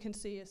 and what you can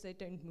see is they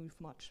don't move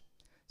much.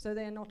 So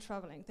they're not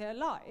traveling, they're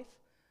alive.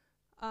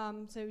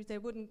 So they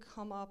wouldn't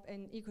come up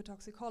in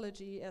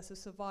ecotoxicology as a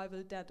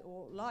survival dead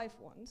or live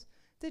ones.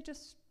 They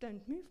just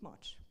don't move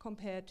much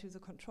compared to the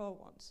control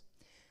ones.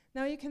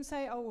 Now you can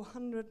say, oh,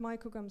 100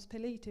 micrograms per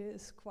liter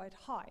is quite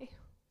high.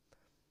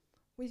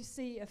 We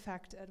see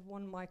effect at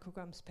 1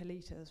 micrograms per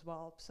liter as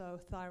well, so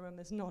thirum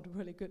is not a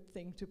really good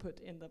thing to put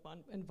in the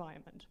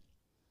environment.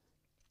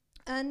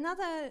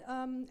 Another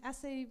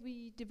assay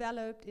we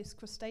developed is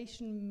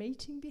crustacean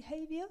mating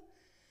behavior.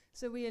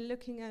 So we are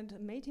looking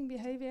at mating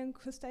behavior in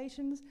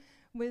crustaceans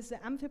with the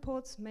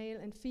amphipods, male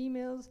and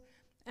females,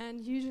 and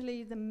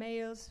usually the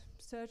males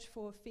search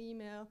for a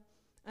female,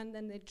 and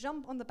then they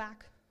jump on the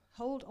back,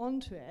 hold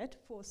onto it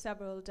for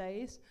several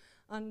days,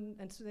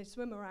 and so they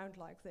swim around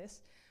like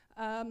this,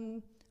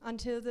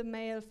 until the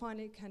male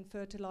finally can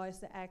fertilize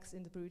the eggs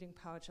in the brooding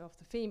pouch of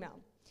the female.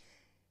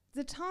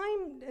 The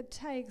time it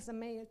takes a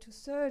male to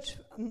search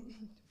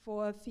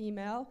for a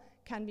female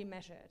can be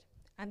measured,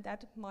 and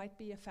that might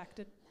be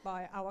affected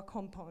by our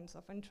compounds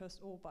of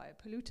interest or by a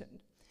pollutant.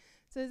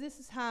 So this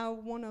is how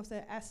one of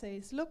the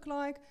assays look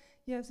like.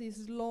 You have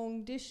these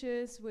long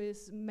dishes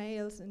with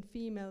males and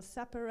females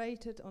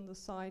separated on the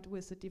side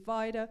with a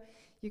divider.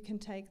 You can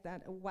take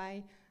that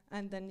away,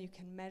 and then you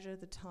can measure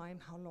the time,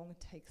 how long it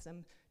takes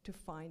them to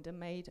find a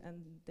mate,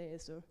 and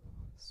there's a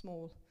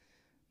small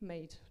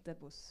mate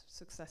that was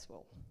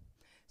successful.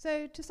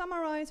 So to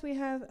summarize, we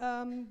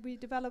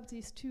developed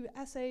these two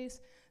assays,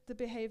 the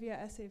behavior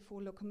assay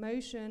for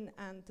locomotion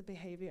and the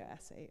behavior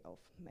assay of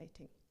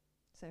mating.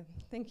 So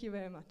thank you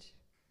very much.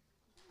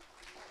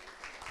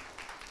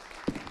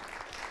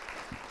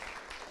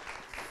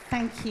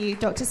 Thank you,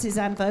 Dr.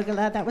 Susanne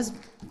Vogeler. That was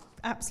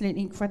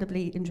absolutely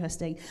incredibly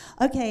interesting.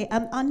 Okay,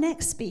 our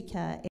next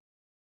speaker is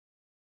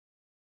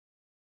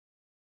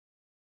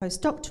a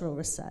postdoctoral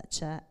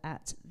researcher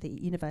at the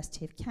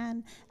University of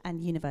Caen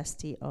and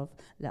University of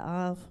Le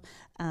Havre.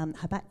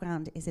 Her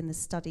background is in the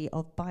study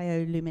of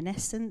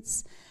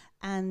bioluminescence,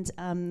 and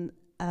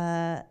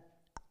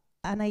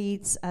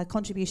Anaïd's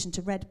contribution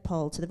to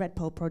RedPol, to the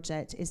RedPol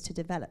project, is to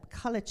develop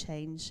colour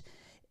change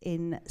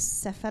in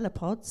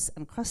cephalopods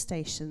and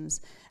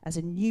crustaceans as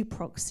a new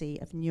proxy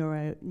of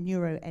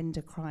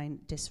neuroendocrine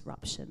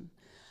disruption.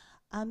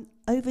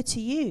 Over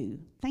to you.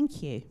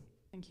 Thank you.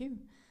 Thank you.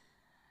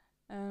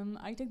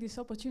 I take this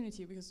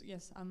opportunity because,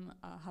 yes,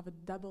 I have a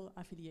double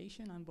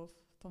affiliation. I'm both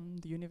from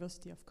the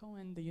University of Caen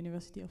and the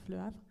University of Le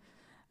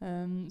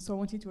Havre. So I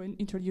wanted to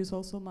introduce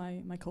also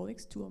my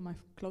colleagues, two of my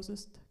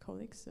closest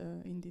colleagues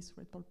in this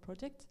RedPol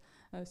project,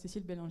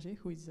 Cécile Bélanger,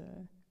 who is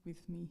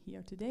with me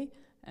here today,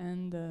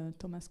 and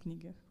Thomas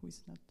Knigge, who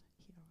is not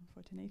here,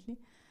 unfortunately.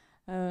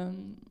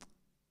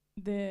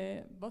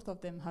 Both of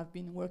them have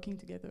been working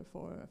together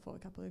for a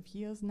couple of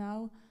years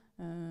now,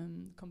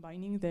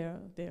 combining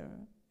their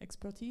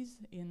expertise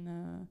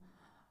in,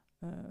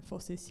 for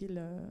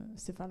Cécile,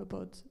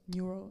 cephalopod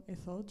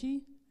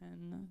neuroethology,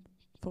 and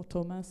for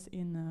Thomas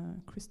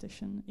in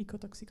crustacean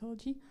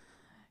ecotoxicology,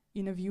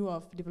 in a view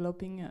of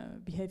developing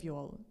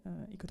behavioral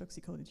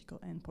ecotoxicological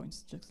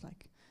endpoints, just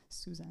like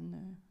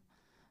Susanne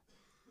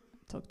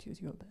talked to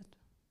you about.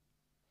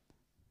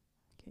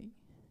 Okay.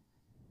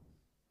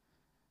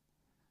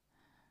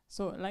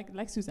 So,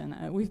 like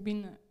Susanne, we've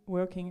been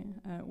working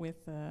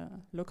with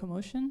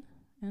locomotion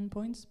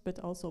endpoints, but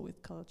also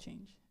with color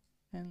change,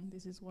 and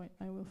this is what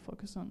I will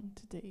focus on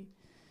today,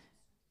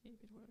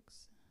 if it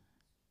works.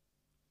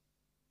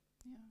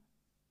 Yeah.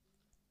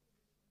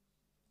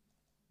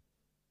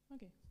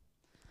 Okay.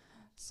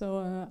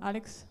 So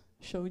Alex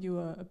showed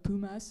you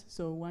pumas,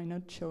 so why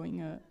not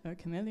showing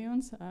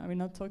chameleons? I will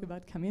not talk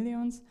about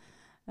chameleons,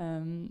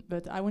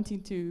 but I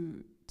wanted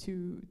to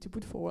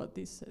put forward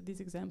this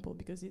example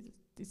because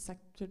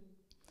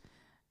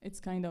it's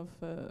kind of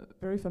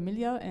very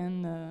familiar,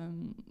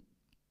 and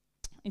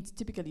it's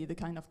typically the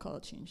kind of color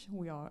change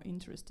we are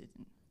interested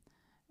in.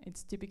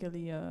 It's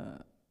typically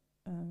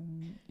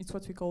it's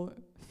what we call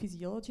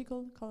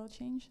physiological color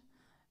change,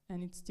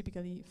 and it's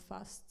typically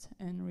fast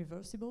and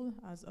reversible,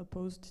 as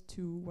opposed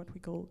to what we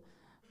call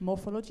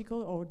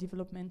morphological or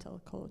developmental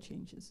color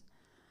changes.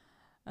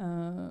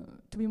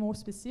 To be more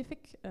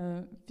specific,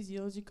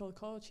 physiological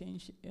color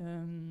change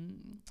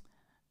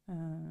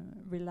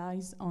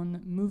relies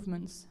on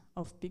movements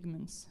of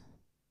pigments,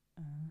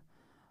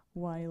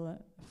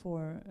 while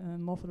for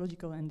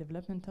morphological and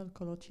developmental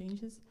color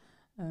changes,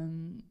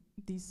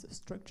 these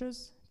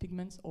structures,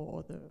 pigments or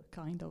other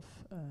kind of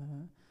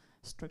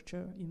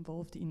structure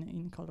involved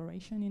in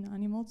coloration in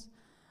animals,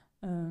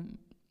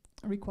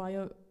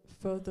 require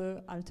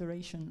further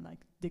alteration, like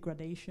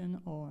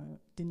degradation or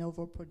de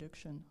novo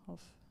production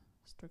of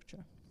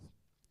structure.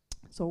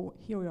 So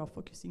here we are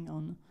focusing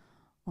on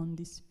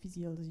this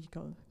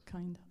physiological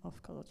kind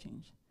of color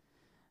change.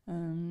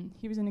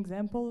 Here is an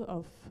example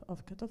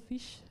of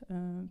cuttlefish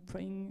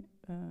preying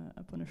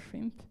upon a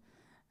shrimp,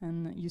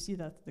 and you see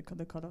that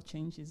the color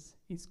change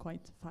is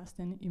quite fast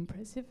and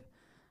impressive.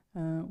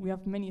 We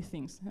have many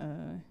things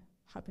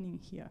happening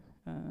here.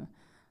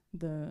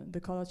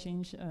 The color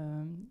change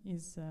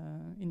is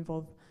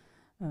involve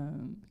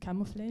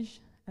camouflage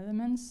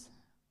elements,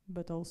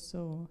 but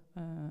also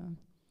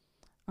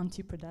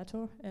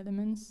anti-predator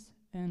elements,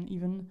 and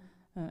even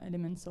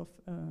elements of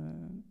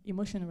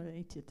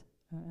emotion-related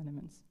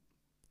elements.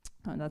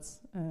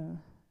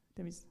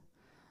 There is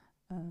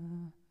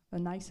a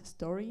nice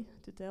story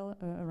to tell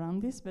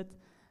around this, but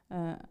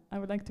I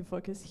would like to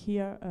focus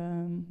here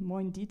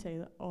more in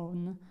detail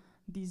on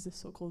these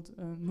so-called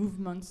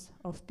movements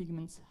of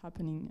pigments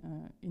happening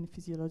in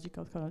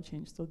physiological color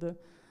change. So the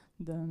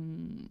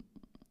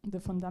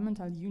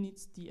fundamental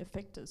units, the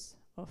effectors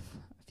of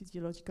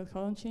physiological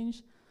color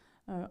change,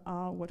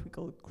 are what we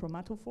call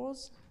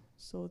chromatophores.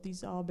 So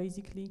these are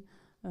basically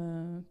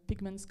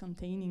pigments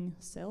containing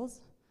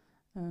cells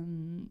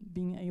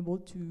being able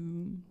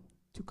to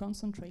to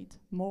concentrate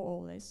more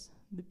or less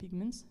the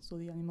pigments, so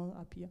the animal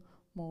appear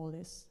more or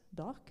less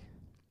dark.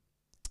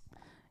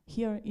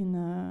 Here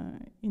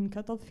in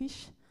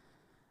cuttlefish,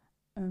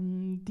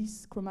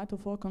 this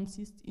chromatophore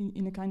consists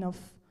in a kind of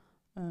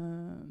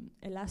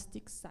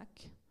elastic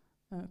sac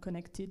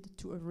connected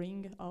to a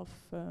ring of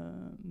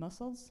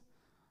muscles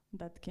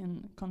that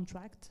can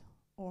contract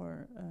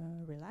or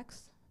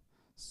relax,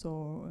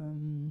 so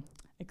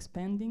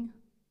expanding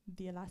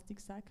the elastic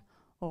sac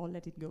or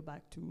let it go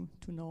back to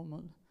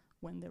normal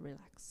when they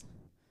relax.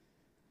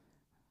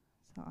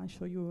 So I'll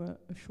show you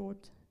a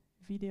short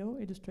video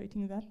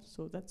illustrating that.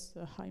 So that's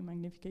a high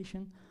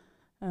magnification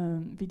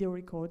video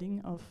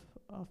recording of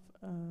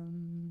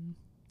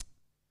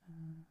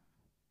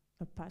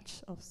a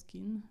patch of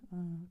skin,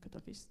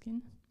 cuttlefish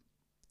skin.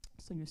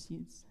 So you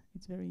see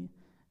it's very,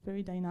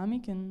 very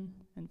dynamic and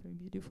very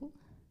beautiful.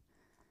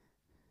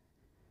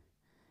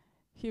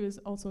 Here is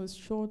also a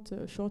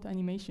short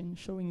animation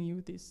showing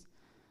you this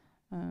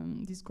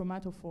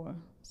chromatophore,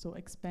 so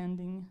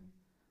expanding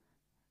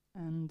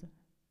and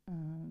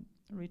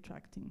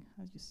retracting,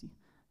 as you see.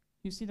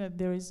 You see that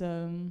there is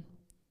a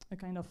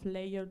kind of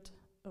layered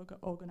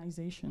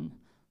organization.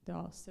 There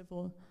are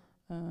several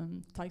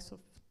types of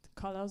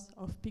colors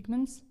of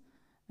pigments,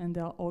 and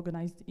they are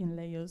organized in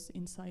layers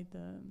inside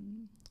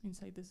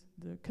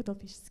the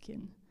cuttlefish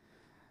skin.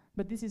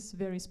 But this is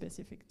very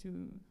specific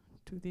to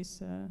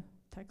this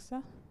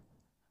taxa.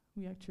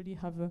 We actually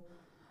have a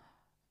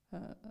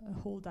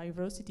whole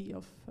diversity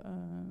of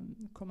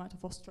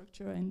chromatophore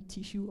structure and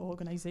tissue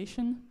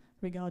organization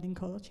regarding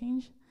color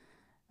change.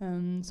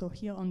 So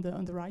here on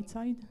the right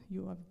side,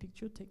 you have a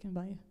picture taken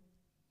by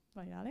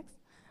Alex.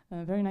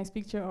 A very nice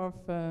picture of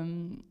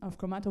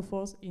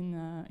chromatophores in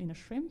a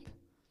shrimp.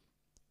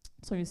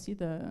 So you see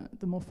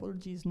the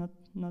morphology is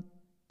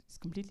it's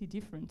completely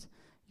different.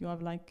 You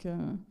have like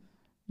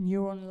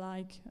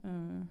neuron-like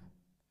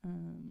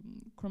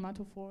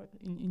chromatophore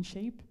in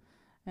shape,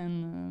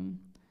 and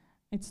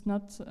it's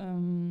not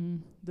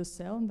the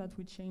cell that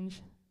will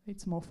change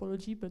its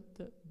morphology, but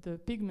the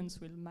pigments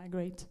will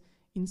migrate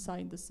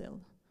inside the cell,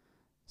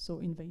 so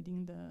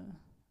invading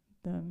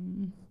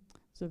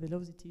the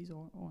velocities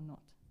or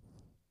not.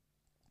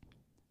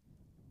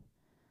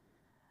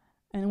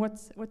 And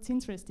what's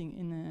interesting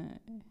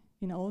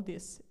in all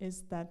this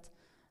is that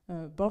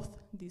both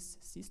these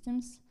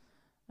systems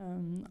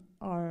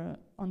are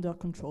under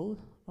control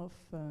of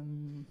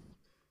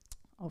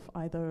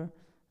either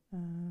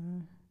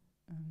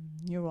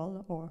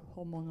neural or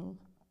hormonal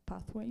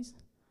pathways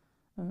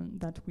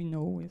that we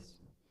know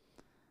with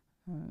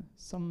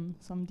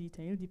some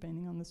detail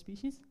depending on the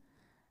species.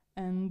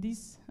 And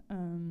these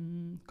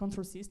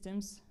control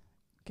systems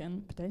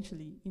can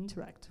potentially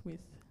interact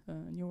with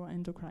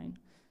neuroendocrine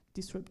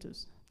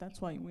disruptors.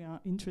 That's why we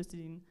are interested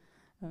in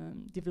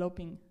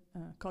developing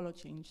color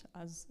change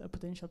as a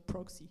potential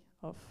proxy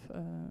of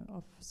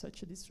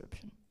such a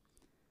disruption.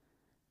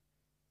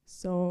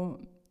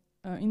 So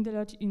in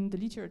the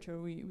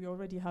literature, we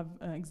already have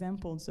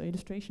examples,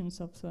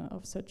 illustrations of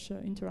such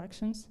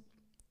interactions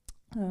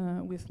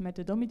with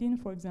metadomidine,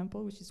 for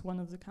example, which is one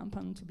of the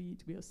compounds to be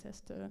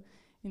assessed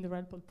in the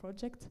RedPol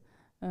project.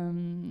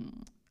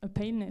 A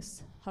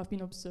paleness have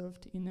been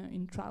observed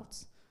in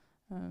trouts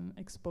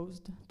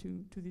exposed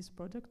to this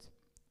product.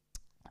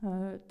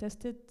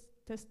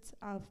 Tests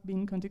have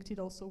been conducted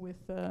also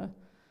with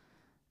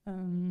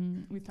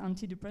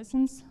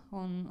antidepressants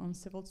on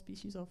several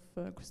species of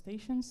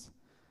crustaceans,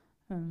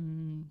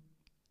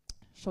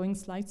 showing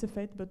slight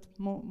effect, but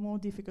more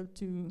difficult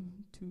to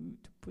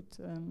put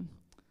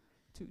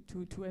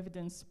to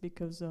evidence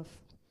because of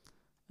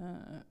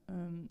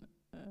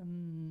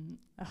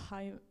a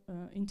high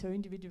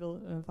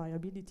inter-individual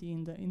variability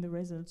in the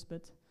results.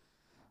 But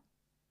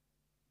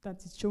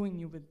that is showing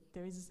you, but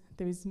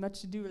there is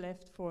much to do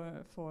left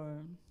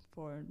for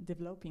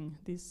developing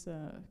these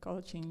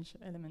color change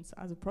elements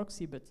as a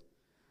proxy, but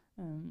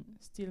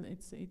still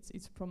it's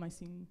a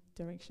promising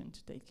direction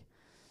to take.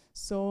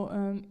 So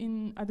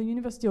at the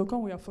University of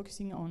Caen, we are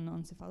focusing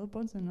on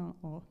cephalopods and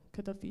our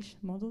cuttlefish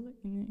model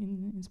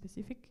in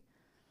specific.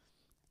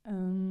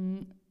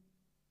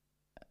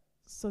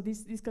 So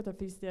these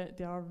cuttlefish,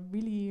 they are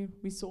really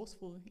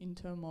resourceful in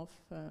terms of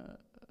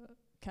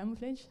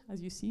camouflage,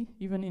 as you see.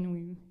 Even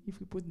if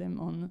we put them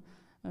on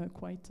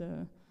quite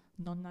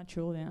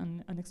non-natural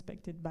and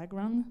unexpected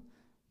background,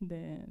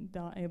 they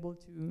are able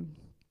to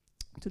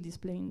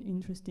display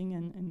interesting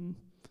and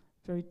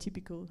very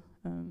typical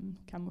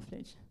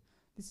camouflage.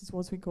 This is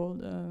what we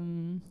call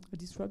a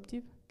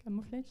disruptive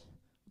camouflage.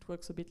 It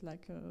works a bit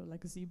like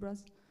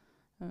zebras.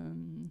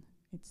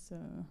 It's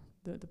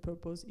the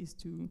purpose is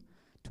to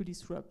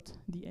disrupt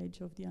the edge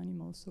of the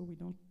animal, so we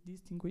don't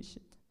distinguish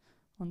it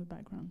on the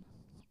background.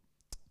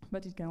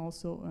 But it can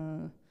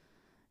also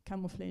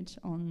camouflage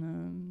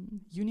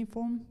on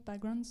uniform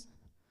backgrounds,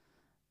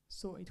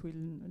 so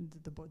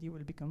the body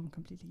will become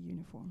completely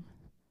uniform.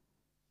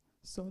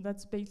 So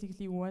that's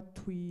basically what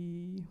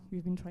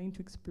we've been trying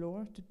to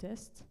explore, to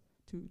test,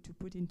 to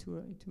put into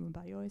a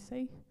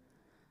bioassay.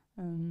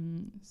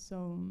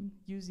 So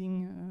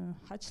using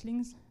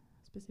hatchlings,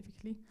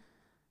 specifically,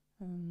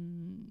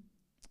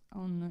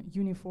 on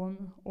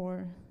uniform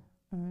or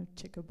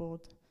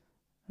checkerboard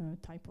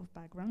type of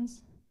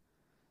backgrounds.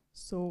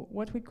 So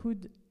what we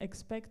could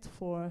expect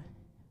for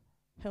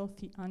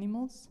healthy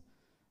animals,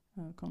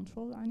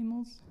 control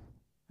animals,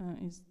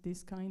 is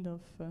this kind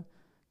of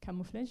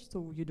camouflage.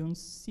 So you don't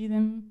see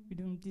them, you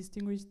don't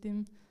distinguish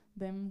them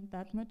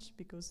that much,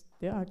 because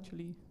they're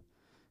actually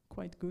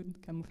quite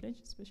good camouflage,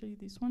 especially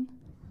this one.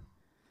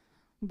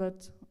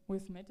 But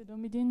with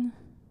methyldomidine,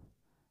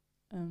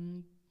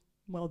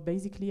 well,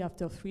 basically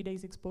after 3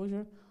 days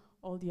exposure,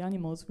 all the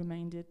animals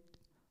remained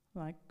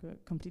like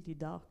completely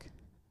dark.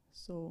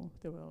 So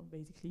they were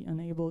basically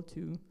unable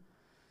to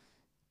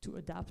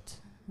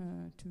adapt,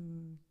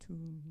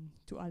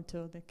 to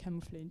alter their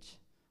camouflage,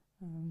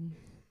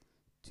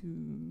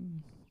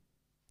 to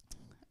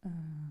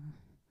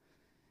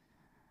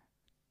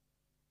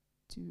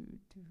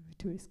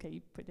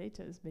escape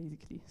predators,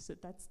 basically. So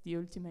that's the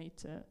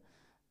ultimate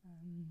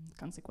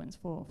consequence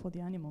for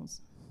the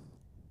animals.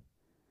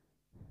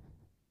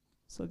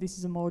 So this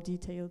is a more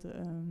detailed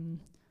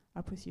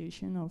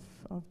appreciation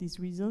of these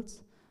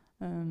results.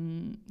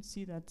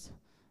 See that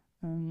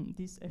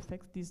this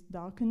effect, this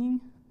darkening,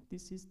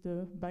 this is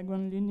the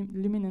background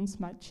luminance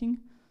matching.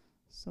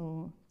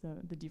 So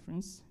the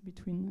difference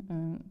between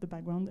the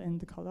background and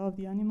the color of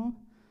the animal.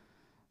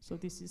 So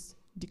this is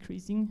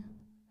decreasing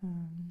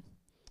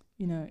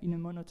in a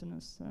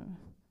monotonous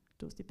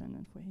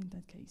dose-dependent way in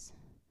that case.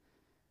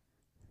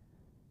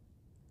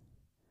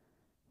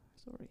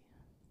 Sorry.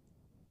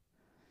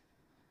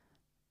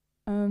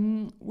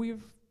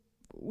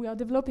 We are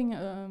developing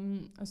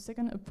a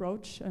second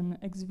approach, an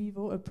ex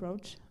vivo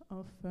approach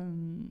of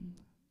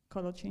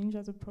color change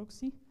as a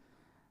proxy,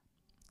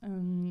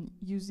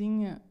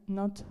 using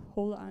not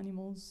whole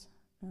animals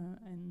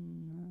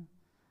and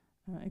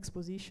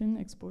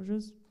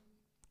exposures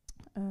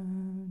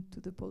to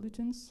the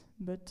pollutants,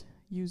 but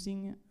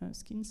using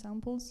skin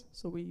samples.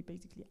 So we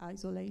basically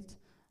isolate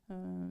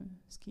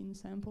skin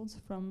samples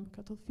from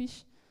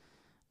cuttlefish,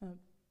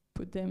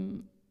 put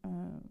them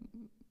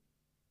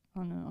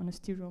on a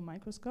stereo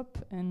microscope,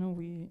 and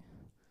we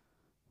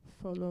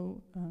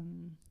follow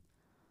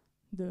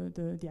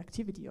the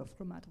activity of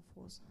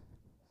chromatophores.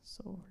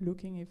 So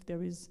looking if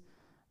there is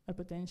a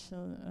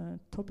potential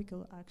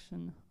topical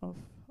action of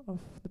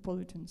the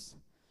pollutants.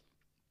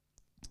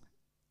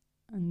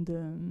 And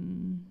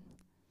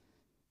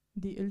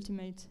the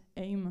ultimate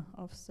aim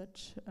of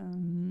such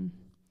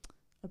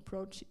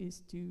approach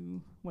is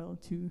to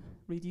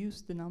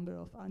reduce the number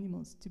of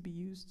animals to be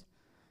used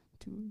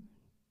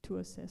to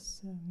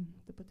assess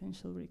the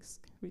potential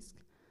risk.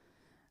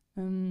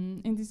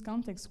 In this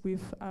context,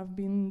 I've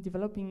been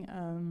developing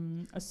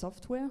a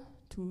software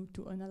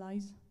to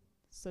analyze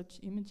such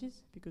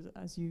images, because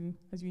as you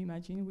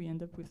imagine, we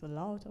end up with a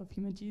lot of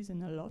images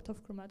and a lot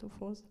of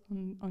chromatophores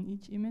on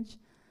each image.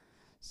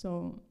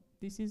 So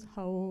this is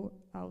how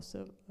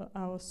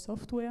our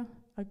software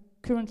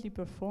currently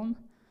perform.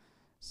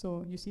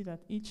 So you see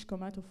that each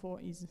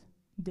chromatophore is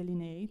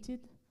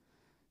delineated.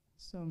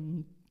 So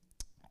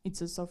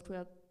it's a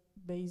software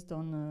based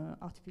on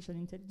artificial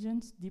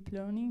intelligence, deep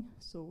learning.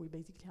 So we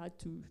basically had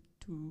to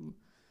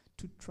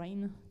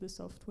train the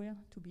software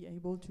to be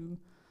able to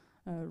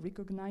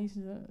recognize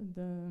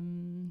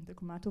the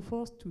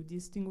chromatophores, to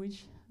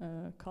distinguish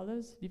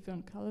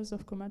different colors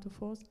of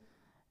chromatophores,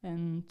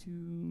 and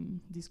to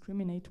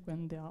discriminate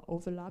when they are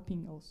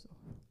overlapping also.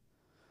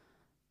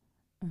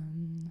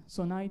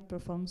 So now it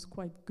performs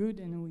quite good,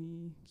 and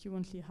we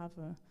currently have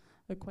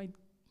a quite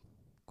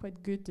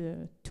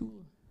good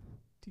tool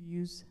to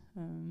use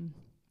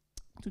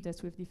to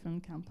test with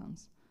different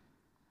compounds.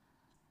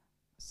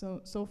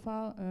 So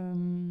far,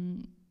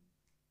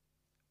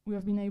 we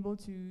have been able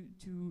to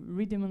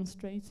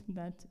redemonstrate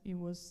that it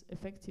was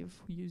effective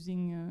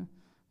using a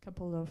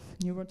couple of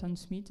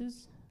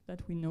neurotransmitters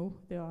that we know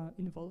they are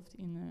involved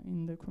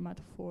in the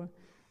chromatophore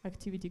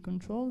activity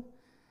control.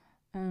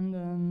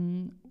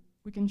 And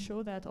we can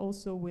show that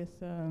also with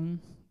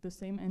the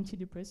same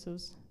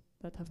antidepressants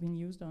that have been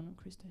used on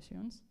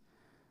crustaceans.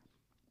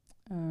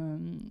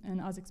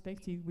 And as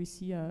expected, we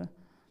see a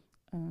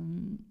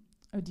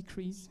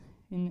decrease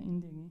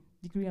in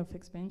the degree of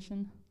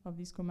expansion of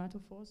these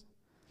chromatophores.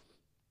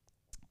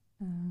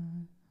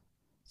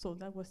 So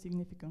that was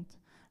significant.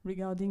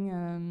 Regarding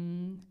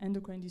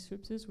endocrine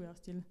disruptors, we are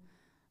still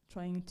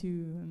trying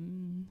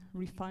to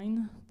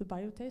refine the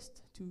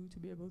biotest to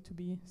be able to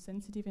be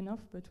sensitive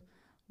enough, but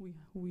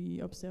we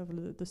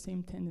observe the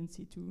same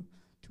tendency to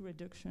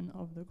reduction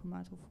of the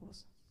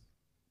chromatophores.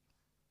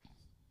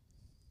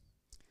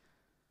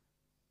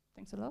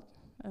 Thanks a lot.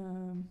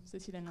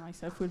 Cécile and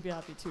myself will be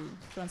happy to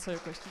answer your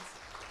questions.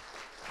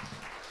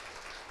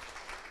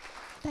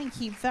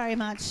 Thank you very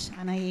much,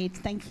 Anaïd.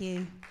 Thank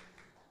you.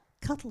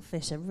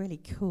 Cuttlefish are really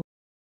cool.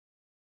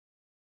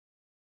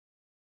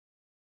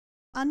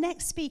 Our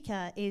next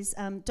speaker is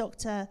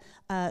Dr.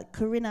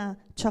 Corina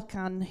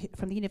Ciocan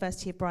from the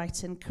University of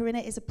Brighton.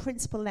 Corina is a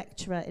principal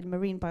lecturer in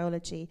marine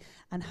biology,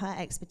 and her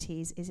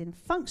expertise is in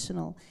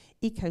functional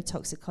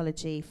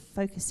ecotoxicology,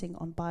 focusing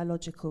on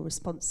biological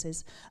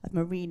responses of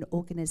marine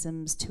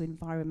organisms to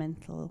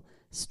environmental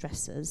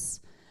stressors.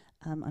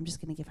 I'm just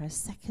going to give her a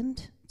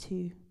second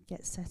to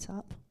get set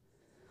up.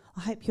 I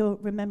hope you're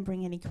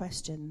remembering any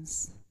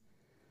questions.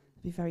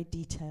 It'll be very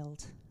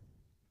detailed.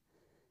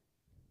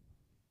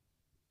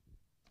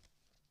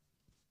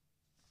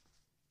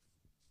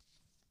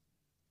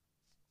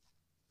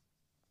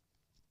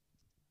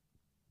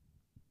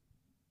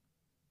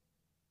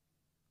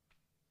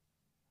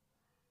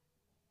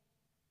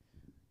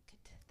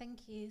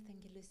 Thank you,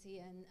 Lucy,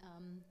 and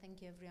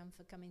thank you everyone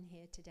for coming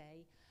here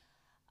today.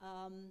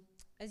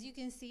 As you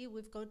can see,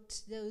 we've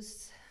got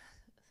those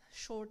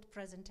short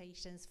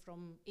presentations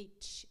from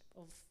each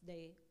of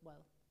the,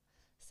 well,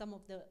 some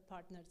of the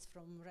partners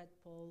from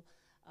RedPol.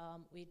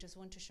 We just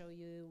want to show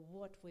you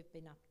what we've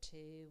been up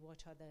to,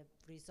 what are the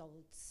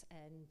results,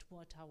 and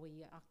what are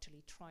we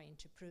actually trying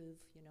to prove,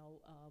 you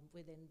know,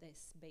 within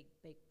this big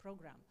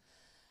program.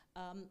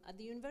 At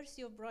the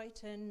University of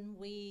Brighton,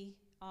 we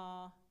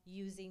are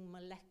using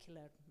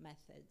molecular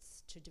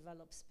methods to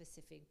develop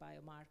specific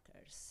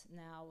biomarkers.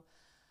 Now,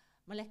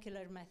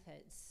 molecular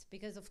methods,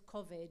 because of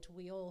COVID,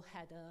 we all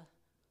had a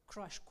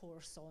crash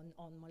course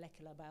on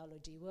molecular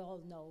biology. We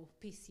all know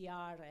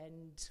PCR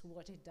and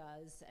what it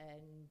does,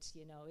 and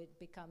you know, it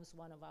becomes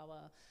one of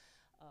our,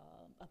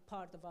 a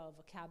part of our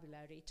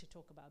vocabulary to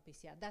talk about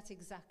PCR. That's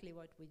exactly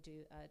what we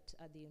do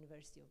at the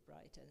University of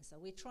Brighton. So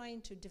we're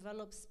trying to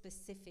develop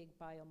specific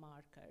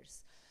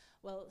biomarkers.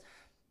 Well,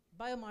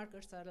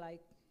 biomarkers are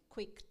like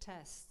quick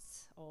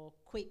tests or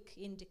quick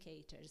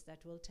indicators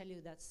that will tell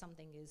you that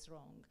something is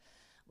wrong.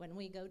 When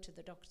we go to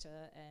the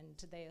doctor and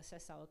they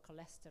assess our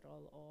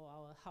cholesterol or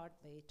our heart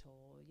rate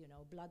or, you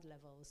know, blood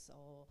levels,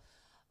 or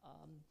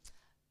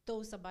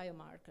those are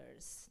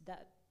biomarkers.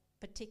 That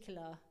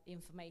particular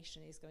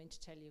information is going to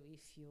tell you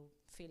if you're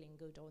feeling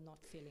good or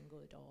not feeling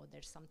good, or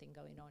there's something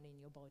going on in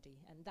your body.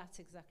 And that's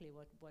exactly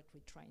what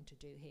we're trying to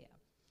do here.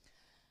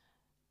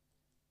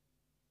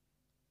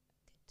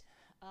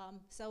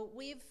 So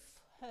we've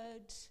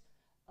heard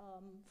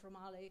from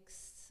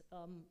Alex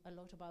a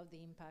lot about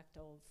the impact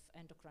of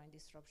endocrine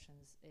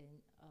disruptions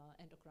in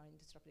endocrine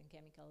disrupting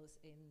chemicals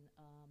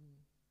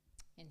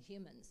in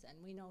humans,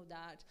 and we know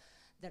that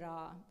there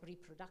are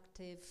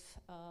reproductive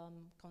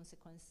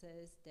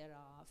consequences, there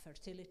are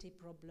fertility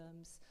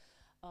problems,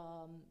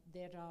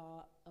 there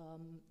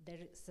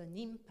is an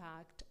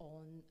impact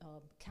on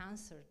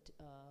cancer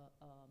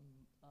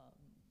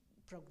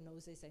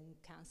prognosis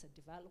and cancer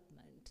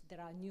development.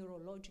 There are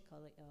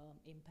neurological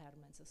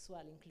impairments as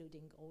well,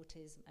 including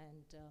autism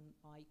and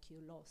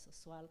IQ loss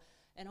as well.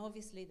 And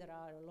obviously there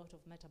are a lot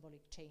of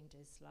metabolic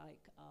changes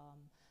like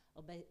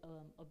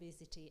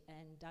obesity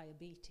and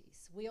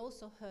diabetes. We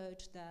also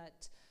heard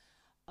that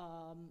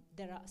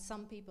there are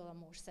some people are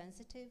more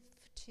sensitive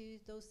to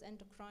those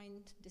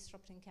endocrine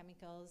disrupting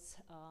chemicals,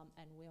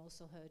 and we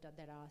also heard that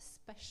there are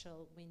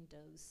special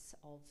windows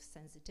of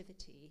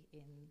sensitivity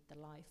in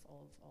the life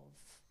of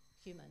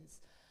humans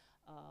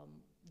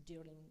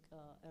during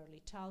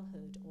early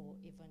childhood, or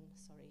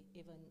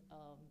even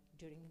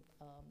during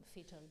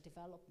fetal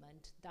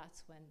development.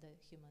 That's when the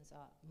humans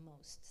are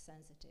most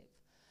sensitive.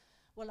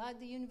 Well, at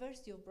the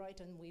University of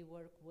Brighton, we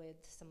work with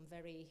some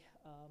very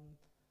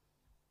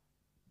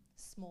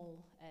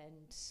small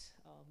and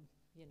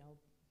you know,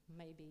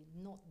 maybe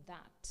not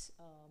that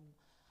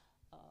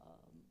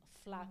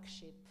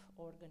flagship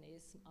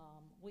organism.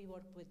 We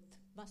work with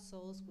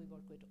mussels, we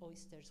work with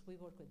oysters, we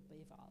work with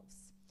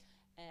bivalves.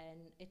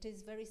 And it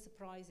is very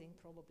surprising,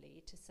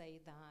 probably, to say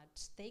that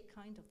they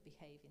kind of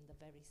behave in the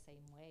very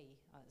same way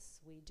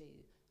as we do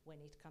when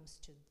it comes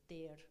to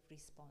their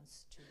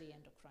response to the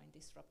endocrine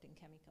disrupting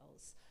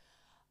chemicals.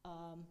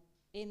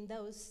 In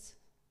those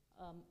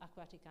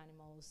aquatic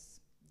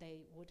animals,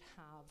 they would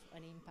have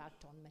an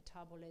impact on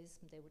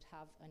metabolism, they would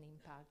have an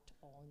impact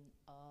on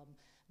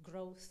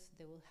growth,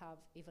 they will have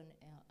even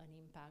an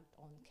impact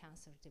on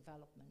cancer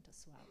development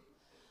as well.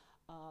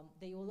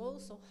 They will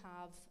also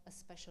have a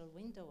special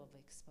window of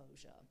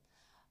exposure.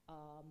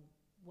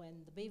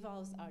 When the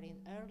bivalves are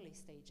in early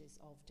stages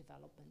of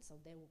development, so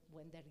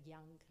when they're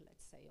young,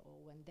 let's say,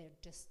 or when they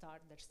just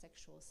start their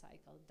sexual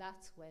cycle,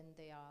 that's when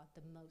they are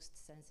the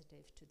most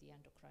sensitive to the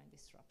endocrine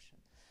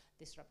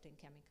disrupting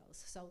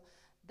chemicals. So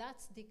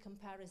that's the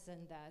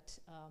comparison that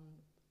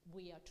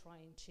we are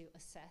trying to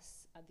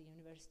assess at the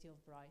University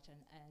of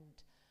Brighton,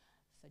 and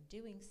for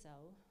doing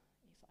so,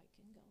 if I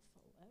can go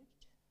forward.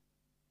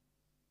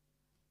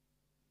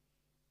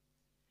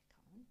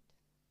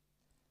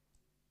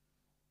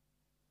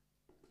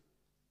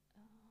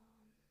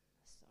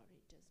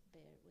 Sorry, just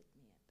bear with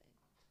me a bit.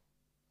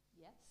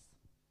 Yes.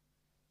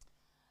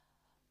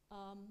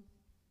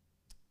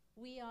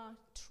 We are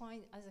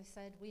trying, as I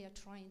said, we are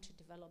trying to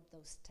develop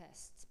those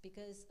tests,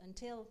 because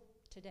until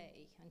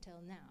today,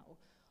 until now,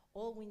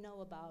 all we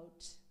know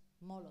about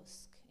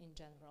mollusk in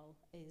general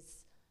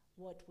is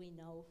what we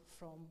know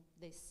from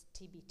this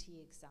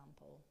TBT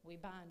example. We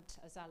banned,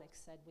 as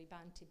Alex said, we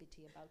banned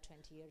TBT about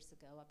 20 years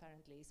ago.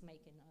 Apparently it's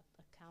making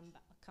a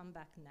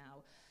comeback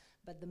now.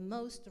 But the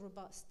most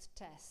robust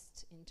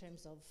test in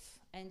terms of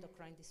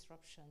endocrine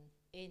disruption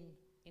in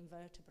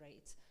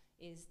invertebrates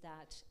is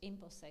that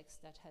Imposex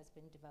that has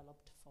been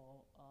developed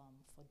for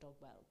dog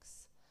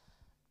whelks.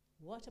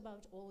 What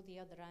about all the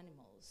other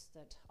animals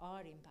that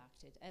are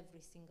impacted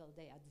every single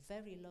day at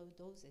very low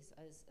doses,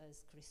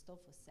 as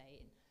Christophe was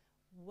saying?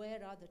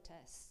 Where are the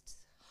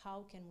tests?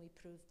 How can we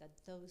prove that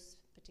those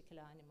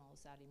particular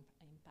animals are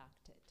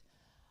impacted?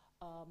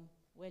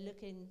 We're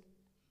looking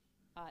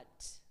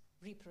at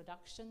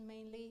reproduction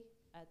mainly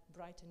at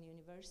Brighton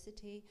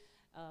University.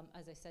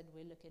 As I said,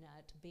 we're looking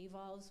at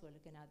bivalves, we're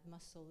looking at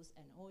mussels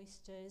and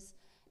oysters,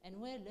 and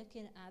we're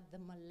looking at the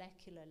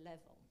molecular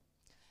level.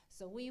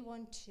 So we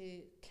want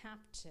to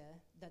capture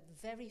that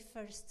very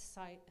first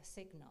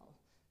signal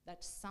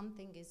that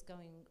something is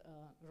going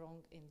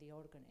wrong in the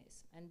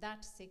organism, and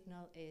that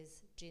signal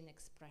is gene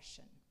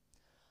expression.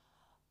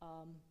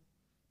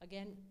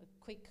 Again, a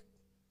quick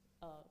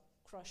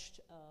crushed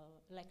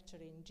lecture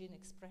in gene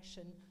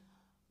expression.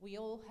 We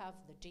all have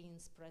the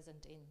genes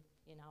present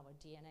in our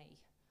DNA.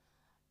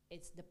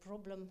 It's the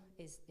problem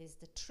is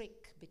the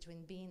trick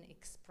between being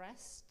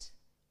expressed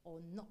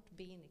or not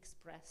being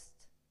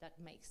expressed that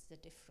makes the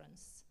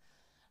difference.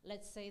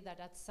 Let's say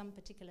that at some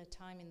particular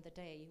time in the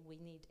day we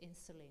need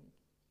insulin.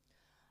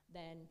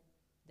 Then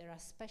there are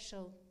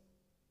special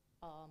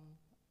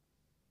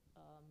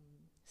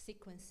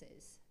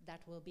sequences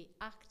that will be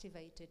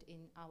activated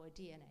in our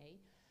DNA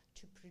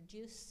to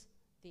produce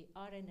the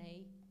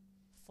RNA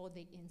for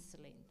the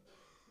insulin.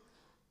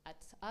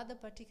 At other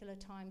particular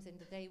times in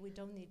the day we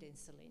don't need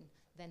insulin,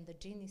 then the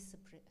gene is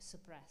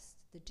suppressed,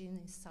 the gene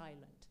is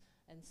silent,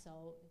 and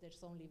so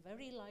there's only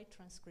very light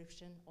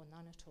transcription or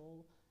none at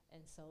all,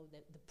 and so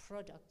the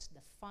product,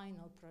 the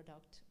final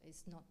product,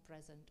 is not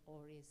present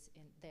or is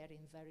there in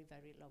very,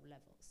 very low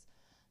levels.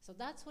 So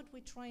that's what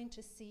we're trying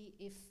to see,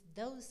 if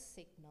those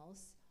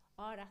signals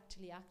are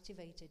actually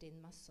activated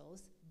in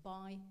muscles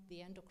by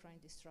the endocrine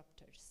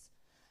disruptors.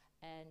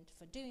 And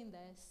for doing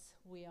this,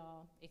 we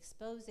are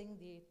exposing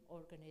the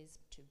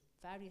organism to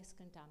various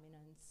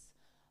contaminants,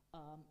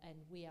 and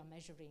we are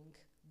measuring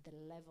the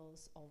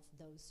levels of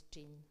those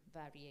gene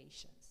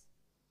variations.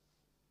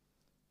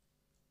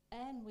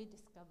 And we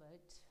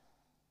discovered,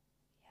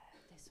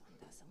 this one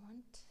doesn't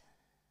want.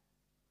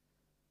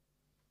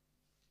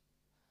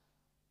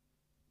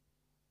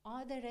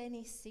 Are there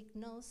any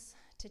signals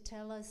to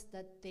tell us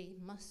that the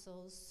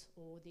mussels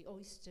or the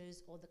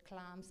oysters or the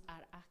clams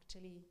are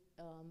actually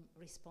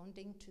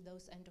responding to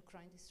those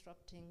endocrine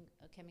disrupting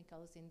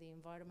chemicals in the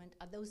environment?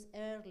 Are those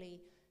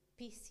early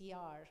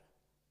PCR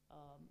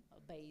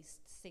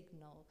based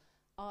signal,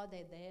 are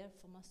they there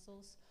for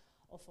mussels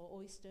or for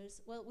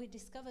oysters? Well, we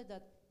discovered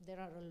that there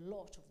are a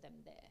lot of them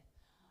there.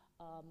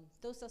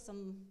 Those are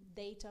some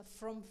data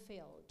from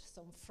field,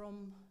 some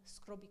from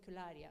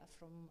Scrobicularia,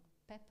 from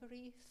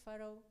peppery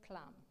furrow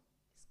clam,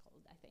 it's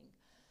called, I think.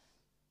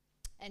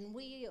 And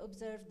we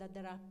observed that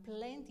there are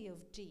plenty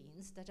of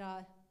genes that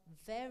are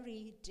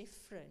very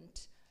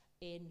different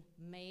in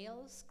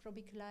male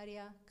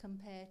Scrobicularia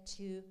compared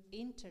to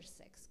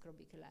intersex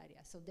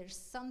Scrobicularia. So there's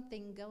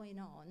something going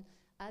on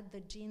at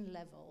the gene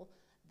level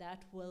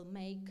that will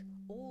make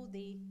all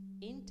the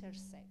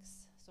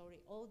intersex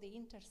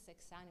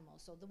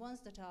animals, so the ones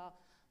that are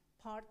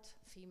part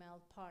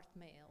female, part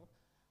male,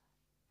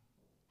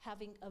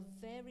 having a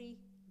very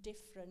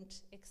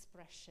different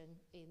expression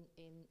in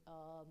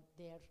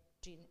their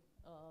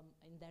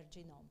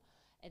genome.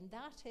 And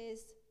that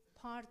is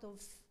part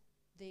of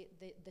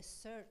the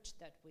search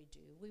that we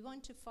do. We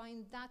want to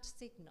find that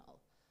signal.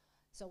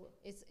 So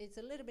it's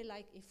a little bit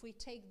like if we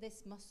take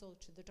this mussel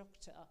to the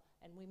doctor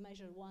and we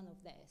measure one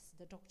of this,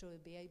 the doctor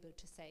will be able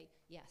to say,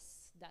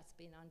 yes, that's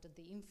been under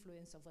the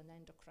influence of an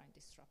endocrine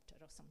disruptor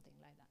or something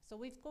like that. So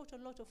we've got a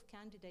lot of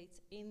candidates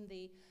in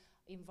the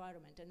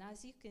environment, and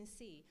as you can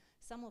see,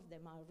 some of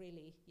them are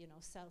really,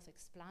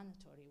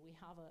 self-explanatory. We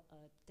have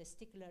a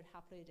testicular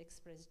haploid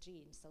express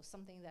gene, so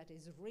something that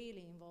is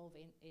really involved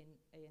in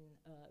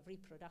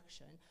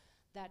reproduction,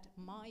 that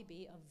might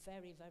be a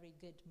very, very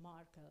good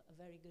marker, a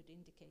very good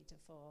indicator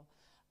for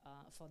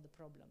the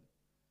problem.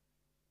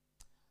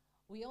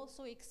 We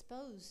also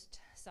exposed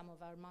some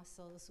of our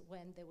mussels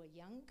when they were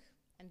young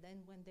and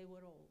then when they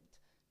were old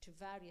to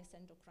various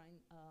endocrine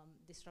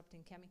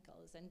disrupting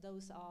chemicals, and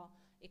those are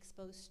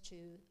exposed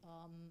to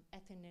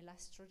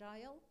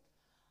ethinylestradiol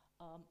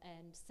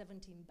and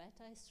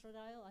 17-beta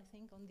estradiol, I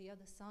think, on the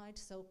other side.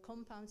 So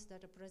compounds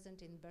that are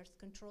present in birth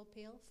control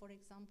pill, for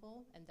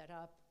example, and that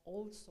are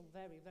also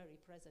very, very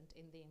present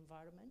in the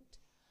environment.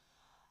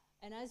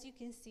 And as you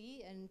can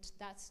see, and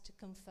that's to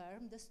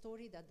confirm the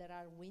story, that there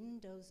are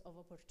windows of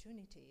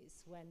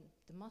opportunities when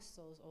the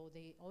mussels or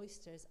the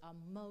oysters are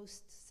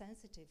most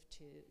sensitive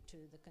to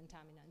the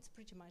contaminants,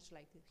 pretty much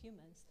like the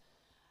humans.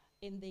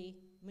 In the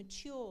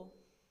mature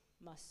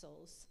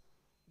mussels,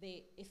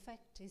 the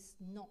effect is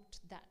not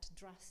that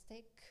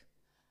drastic.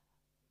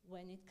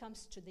 when it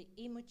comes to the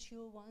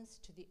immature ones,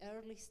 to the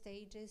early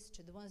stages,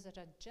 to the ones that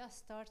are just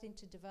starting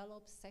to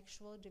develop,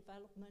 sexual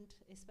development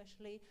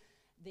especially,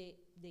 the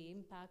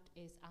impact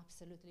is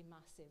absolutely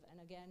massive.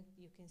 And again,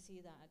 you can see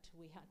that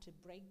we had to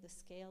break the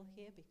scale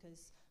here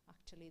because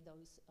actually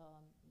those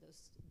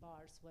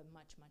bars were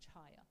much, much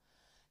higher.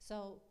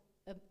 So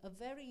a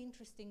very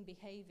interesting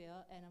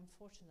behavior, and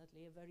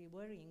unfortunately a very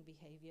worrying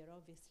behavior,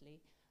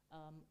 obviously,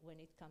 when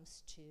it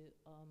comes to,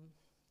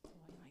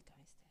 why my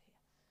guys still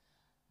here?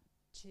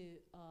 To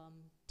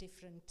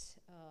different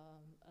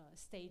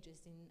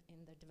stages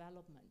in the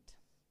development.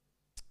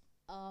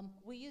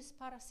 We use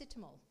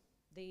paracetamol,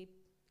 the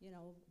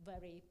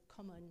very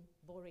common,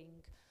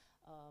 boring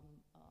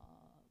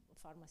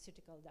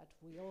pharmaceutical that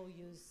we all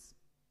use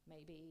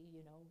maybe,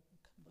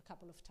 a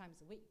couple of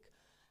times a week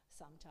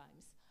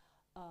sometimes.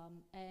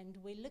 And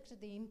we looked at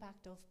the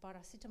impact of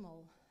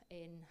paracetamol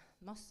in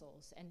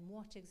muscles and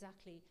what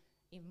exactly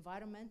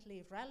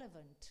environmentally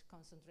relevant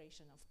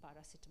concentration of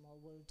paracetamol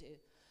will do.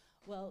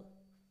 Well,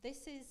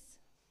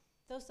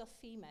 those are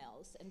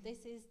females, and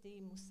this is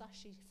the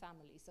Musashi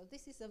family. So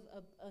this is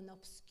an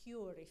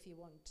obscure, if you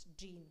want,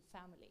 gene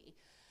family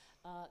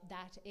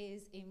that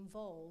is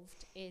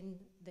involved in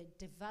the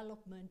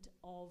development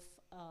of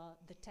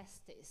the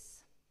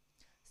testis.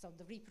 So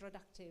the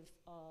reproductive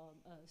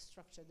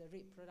structure, the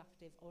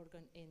reproductive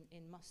organ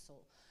in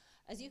muscle.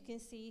 As you can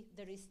see,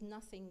 there is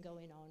nothing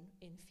going on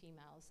in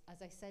females.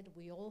 As I said,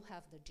 we all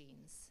have the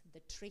genes.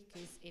 The trick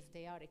is if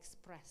they are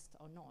expressed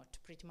or not,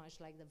 pretty much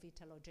like the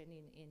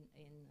vitellogenin in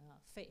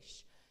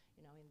fish,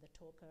 in the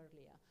talk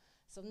earlier.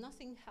 So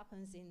nothing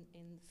happens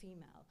in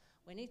female.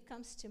 When it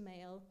comes to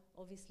male,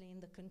 obviously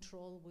in the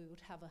control, we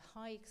would have a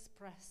high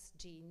expressed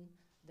gene.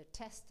 The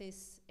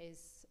testis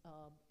is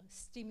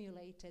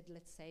stimulated,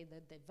 let's say,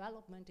 the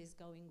development is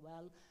going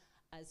well.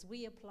 As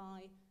we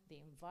apply the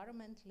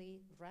environmentally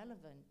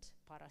relevant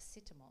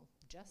paracetamol,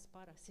 just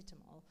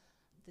paracetamol,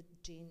 the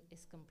gene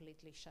is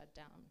completely shut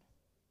down,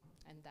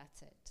 and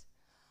that's it.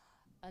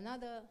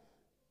 Another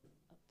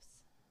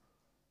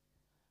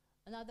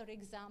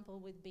example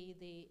would be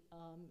the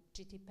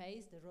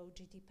GTPase, the raw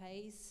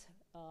GTPase,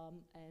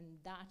 and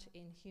that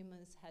in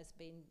humans has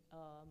been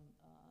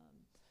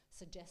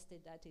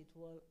suggested that it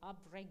will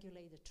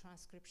upregulate the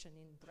transcription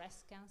in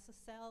breast cancer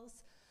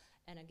cells.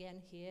 And again,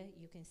 here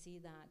you can see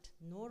that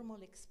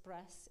normal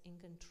express in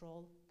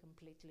control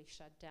completely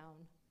shut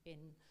down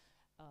in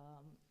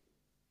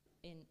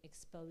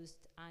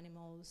exposed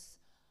animals.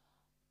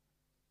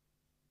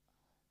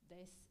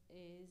 This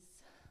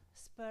is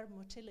sperm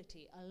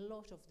motility. A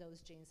lot of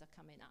those genes are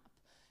coming up.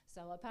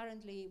 So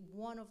apparently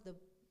one of the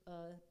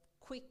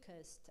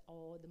quickest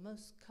or the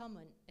most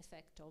common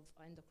effect of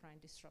endocrine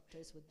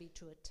disruptors would be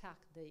to attack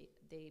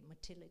the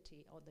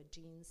motility or the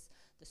genes,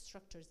 the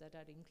structures that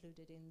are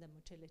included in the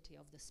motility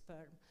of the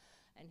sperm.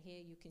 And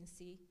here you can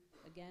see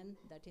again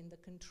that in the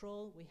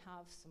control we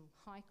have some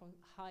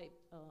high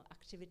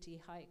activity,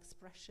 high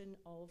expression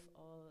of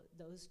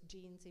those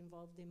genes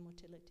involved in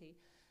motility.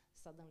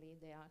 Suddenly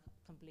they are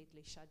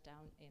completely shut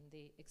down in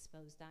the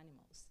exposed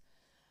animals.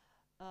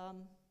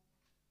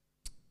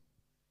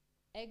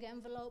 Egg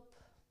envelope.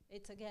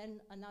 It's again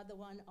another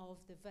one of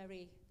the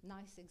very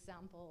nice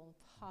example of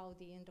how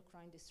the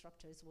endocrine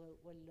disruptors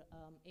will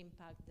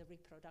impact the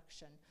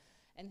reproduction.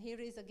 And here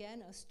is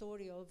again a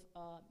story of,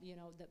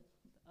 the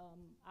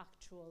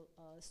actual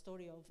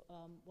story of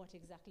what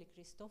exactly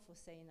Christophe was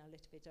saying a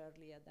little bit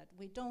earlier, that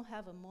we don't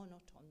have a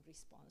monotone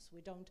response.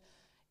 We don't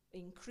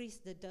increase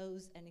the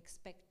dose and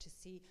expect to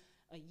see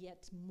a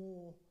yet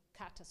more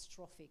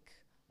catastrophic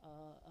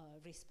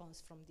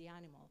response from the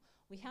animal.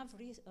 We have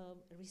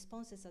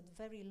responses at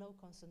very low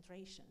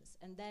concentrations,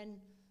 and then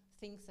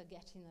things are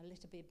getting a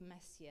little bit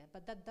messier.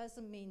 But that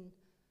doesn't mean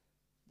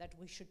that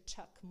we should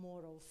chuck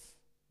more of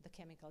the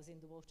chemicals in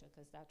the water,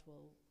 because that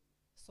will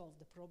solve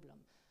the problem.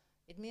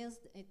 It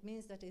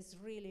means that it's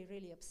really,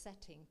 really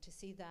upsetting to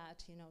see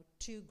that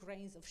 2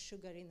 grains of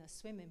sugar in a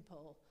swimming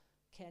pool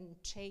can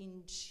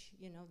change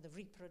the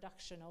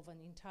reproduction of an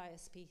entire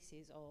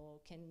species, or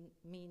can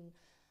mean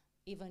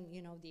even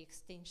the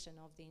extinction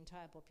of the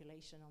entire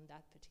population on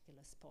that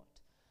particular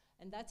spot.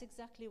 And that's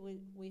exactly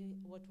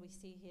what we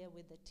see here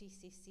with the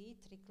TCC,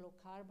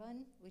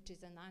 triclocarbon, which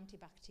is an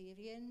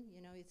antibacterian.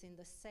 It's in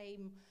the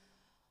same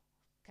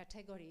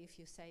category, if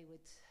you say,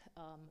 with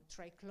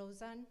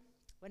triclosan.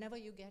 Whenever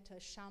you get a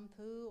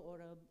shampoo or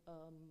a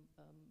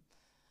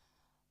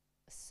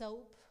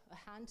soap,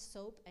 a hand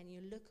soap, and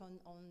you look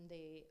on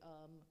the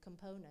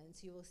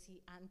components, you will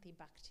see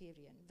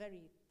antibacterian.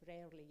 Very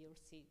rarely you'll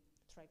see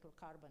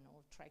triclocarbon or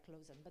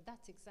triclosan, but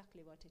that's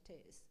exactly what it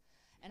is.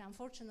 And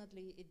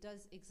unfortunately, it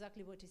does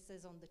exactly what it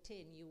says on the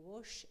tin. You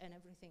wash and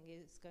everything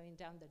is going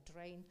down the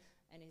drain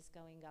and is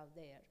going out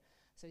there.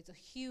 So it's a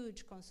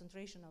huge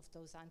concentration of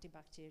those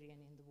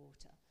antibacterian in the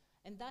water.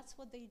 And that's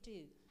what they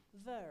do.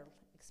 VERL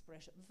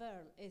expression.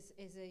 VERL is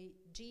a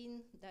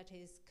gene that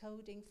is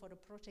coding for a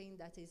protein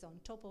that is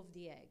on top of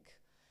the egg.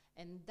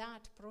 And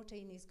that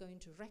protein is going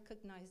to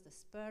recognize the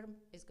sperm,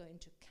 is going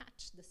to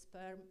catch the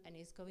sperm, and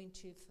is going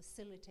to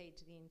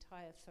facilitate the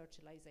entire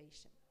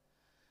fertilization.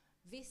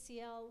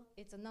 VCL,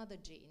 it's another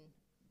gene.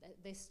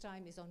 This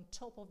time is on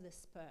top of the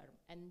sperm,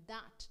 and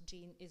that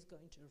gene is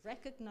going to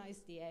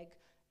recognize the egg,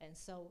 and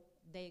so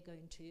they're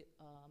going to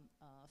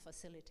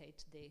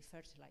facilitate the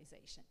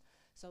fertilization.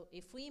 So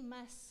if we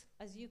mess,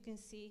 as you can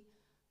see,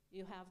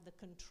 you have the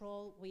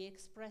control. We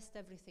expressed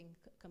everything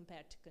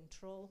compared to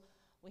control.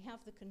 We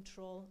have the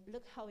control.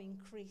 Look how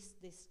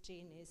increased this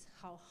gene is,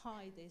 how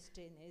high this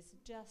gene is,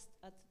 just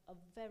at a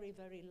very,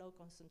 very low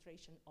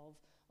concentration of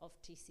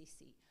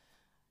TCC.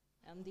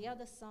 On the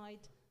other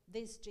side,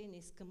 this gene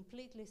is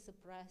completely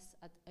suppressed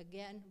at,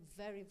 again,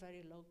 very,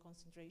 very low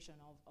concentration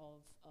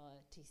of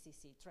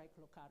TCC,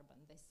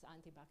 trichlocarbon, this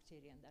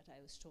antibacterian that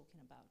I was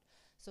talking about.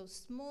 So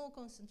small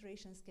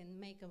concentrations can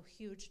make a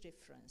huge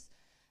difference.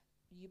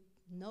 You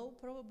know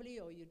probably,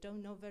 or you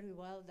don't know very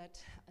well, that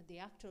the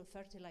actual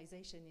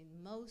fertilization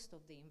in most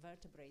of the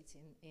invertebrates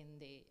in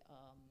the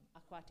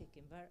aquatic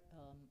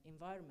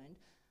environment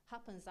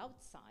happens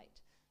outside.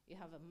 You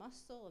have a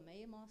mussel, a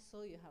male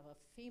mussel, you have a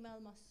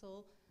female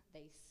mussel,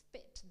 they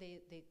spit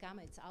the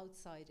gametes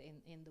outside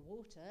in the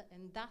water,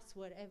 and that's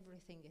where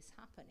everything is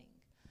happening.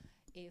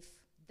 If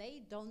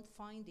they don't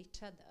find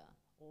each other,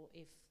 or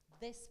if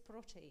this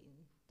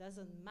protein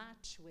doesn't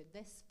match with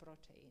this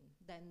protein,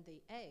 then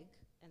the egg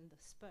and the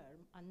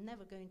sperm are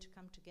never going to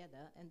come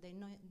together, and they're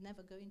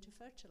never going to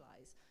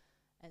fertilize.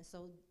 And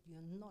so you're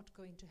not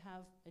going to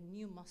have a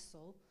new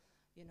mussel,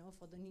 you know,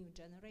 for the new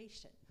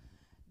generation.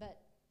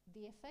 But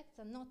the effects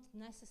are not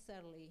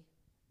necessarily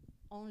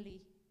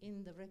only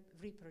in the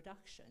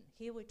reproduction.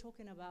 Here we're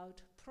talking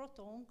about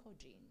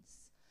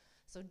proto-oncogenes.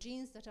 So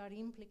genes that are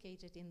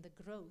implicated in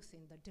the growth,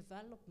 in the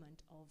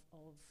development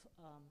of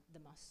the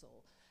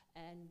mussel.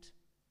 And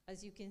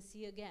as you can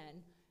see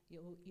again,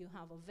 you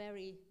have a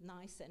very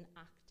nice and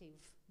active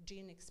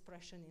gene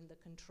expression in the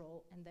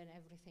control, and then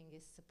everything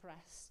is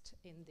suppressed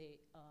in the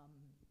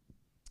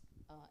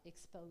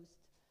exposed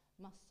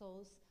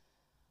mussels.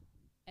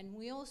 And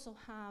we also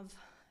have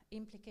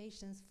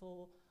implications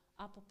for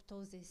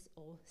apoptosis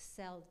or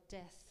cell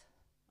death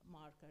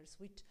markers,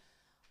 which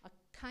are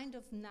kind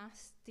of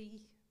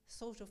nasty,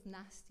 sort of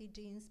nasty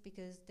genes,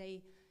 because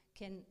they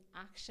can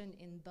action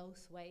in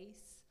both ways.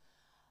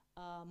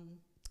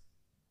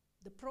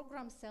 The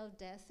programmed cell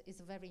death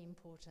is a very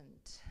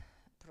important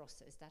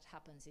process that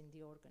happens in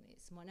the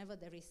organism. Whenever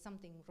there is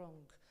something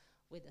wrong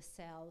with a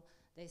cell,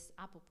 this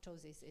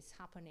apoptosis is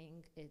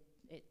happening,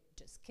 it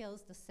just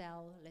kills the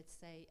cell, let's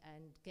say,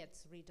 and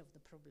gets rid of the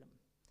problem.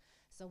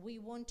 So we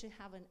want to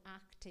have an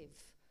active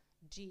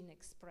gene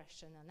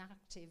expression, an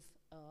active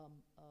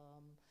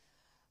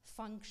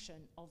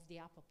function of the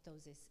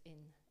apoptosis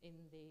in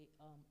the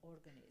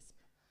organism.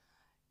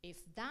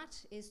 If that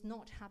is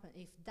not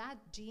happening, if that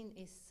gene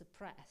is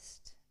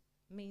suppressed,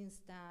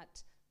 means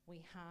that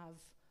we have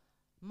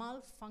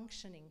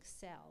malfunctioning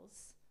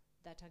cells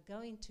that are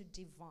going to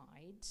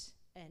divide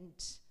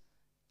and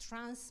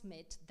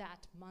transmit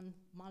that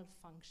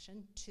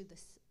malfunction to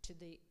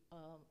the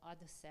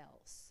other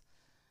cells.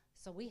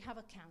 So we have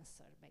a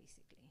cancer,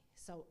 basically.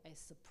 So a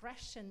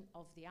suppression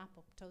of the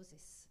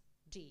apoptosis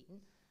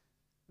gene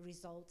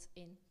results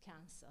in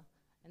cancer.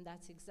 And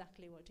that's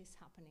exactly what is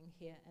happening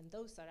here. And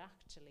those are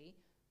actually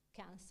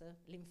cancer.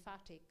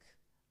 Lymphatic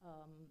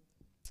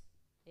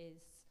is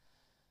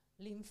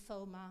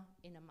lymphoma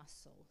in a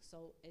muscle.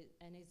 So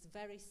and it's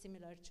very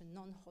similar to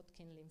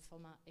non-Hodgkin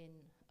lymphoma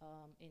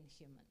in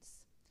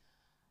humans.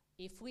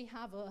 If we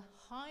have a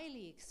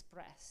highly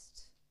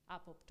expressed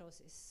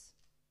apoptosis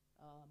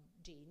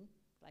gene,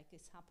 like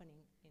is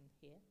happening in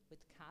here with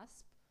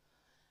CASP,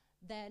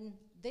 then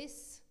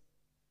this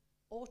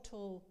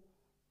auto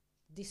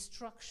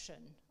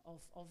destruction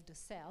of the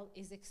cell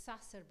is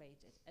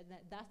exacerbated. And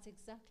that's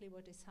exactly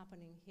what is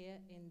happening here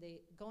in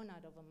the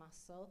gonad of a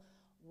mussel,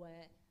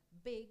 where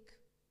big,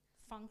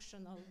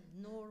 functional,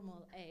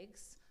 normal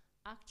eggs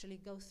actually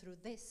go through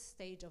this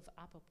stage of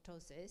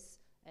apoptosis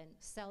and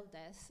cell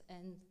death,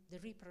 and the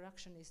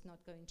reproduction is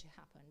not going to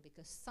happen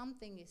because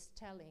something is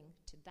telling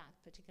to that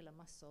particular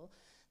mussel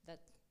that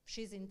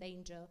she's in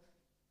danger,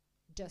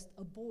 just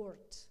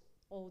abort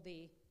all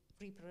the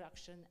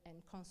reproduction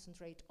and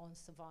concentrate on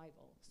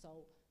survival.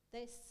 So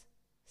this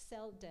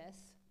cell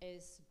death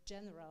is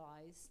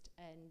generalized,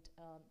 and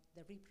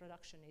the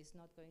reproduction is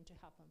not going to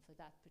happen for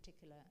that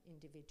particular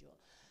individual.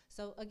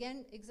 So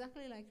again,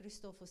 exactly like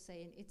Christophe was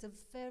saying, it's a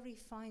very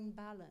fine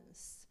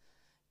balance.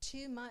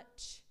 Too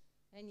much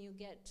and you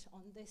get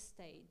on this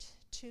stage,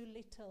 too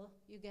little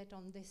you get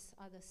on this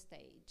other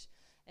stage.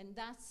 And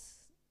that's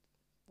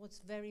what's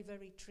very,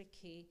 very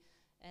tricky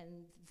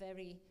and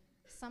very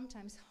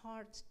sometimes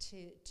hard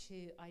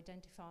to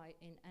identify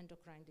in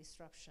endocrine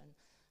disruption,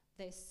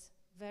 this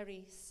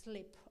very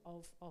slip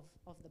of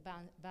the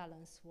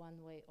balance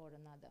one way or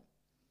another.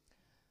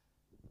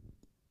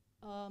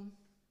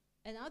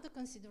 And other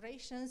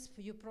considerations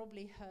you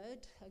probably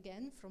heard,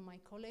 again, from my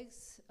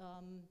colleagues,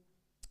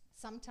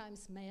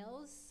 sometimes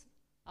males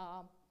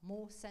are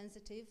more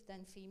sensitive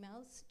than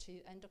females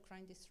to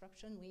endocrine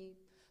disruption. We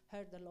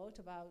heard a lot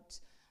about,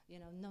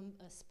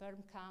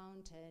 sperm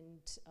count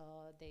and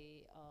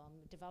the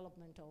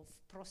development of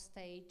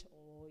prostate,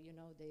 or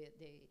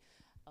the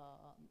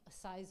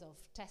size of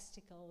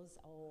testicles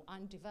or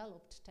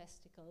undeveloped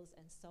testicles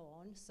and so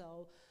on.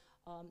 So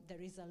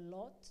there is a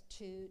lot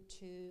to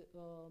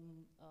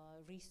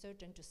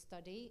research and to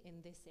study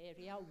in this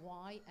area.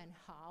 Why and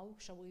how?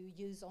 Shall we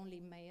use only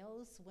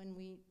males when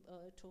we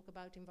talk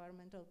about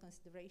environmental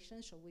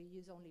considerations? Shall we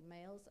use only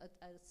males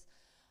as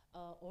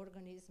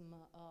organism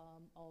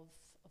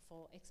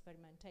for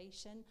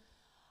experimentation?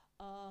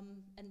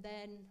 And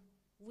then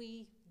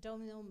we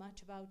don't know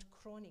much about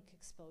chronic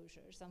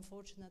exposures.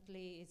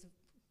 Unfortunately, it's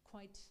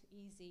quite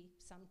easy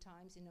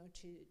sometimes,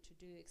 to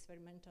do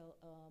experimental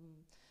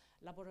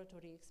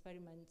laboratory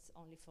experiments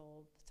only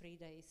for 3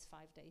 days,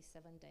 5 days,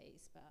 7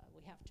 days. But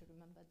we have to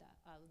remember that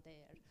out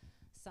there,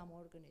 some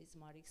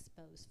organisms are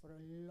exposed for a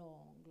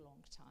long,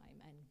 long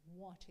time. And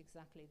what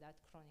exactly that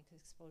chronic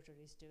exposure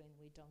is doing,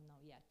 we don't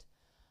know yet.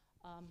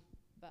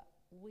 But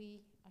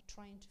we are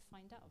trying to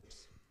find out,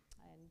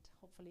 and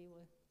hopefully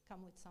we'll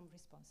come with some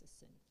responses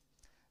soon.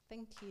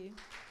 Thank you.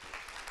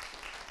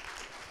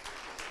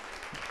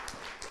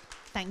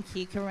 Thank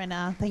you,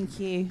 Corina. Thank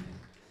you.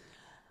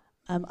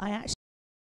 I actually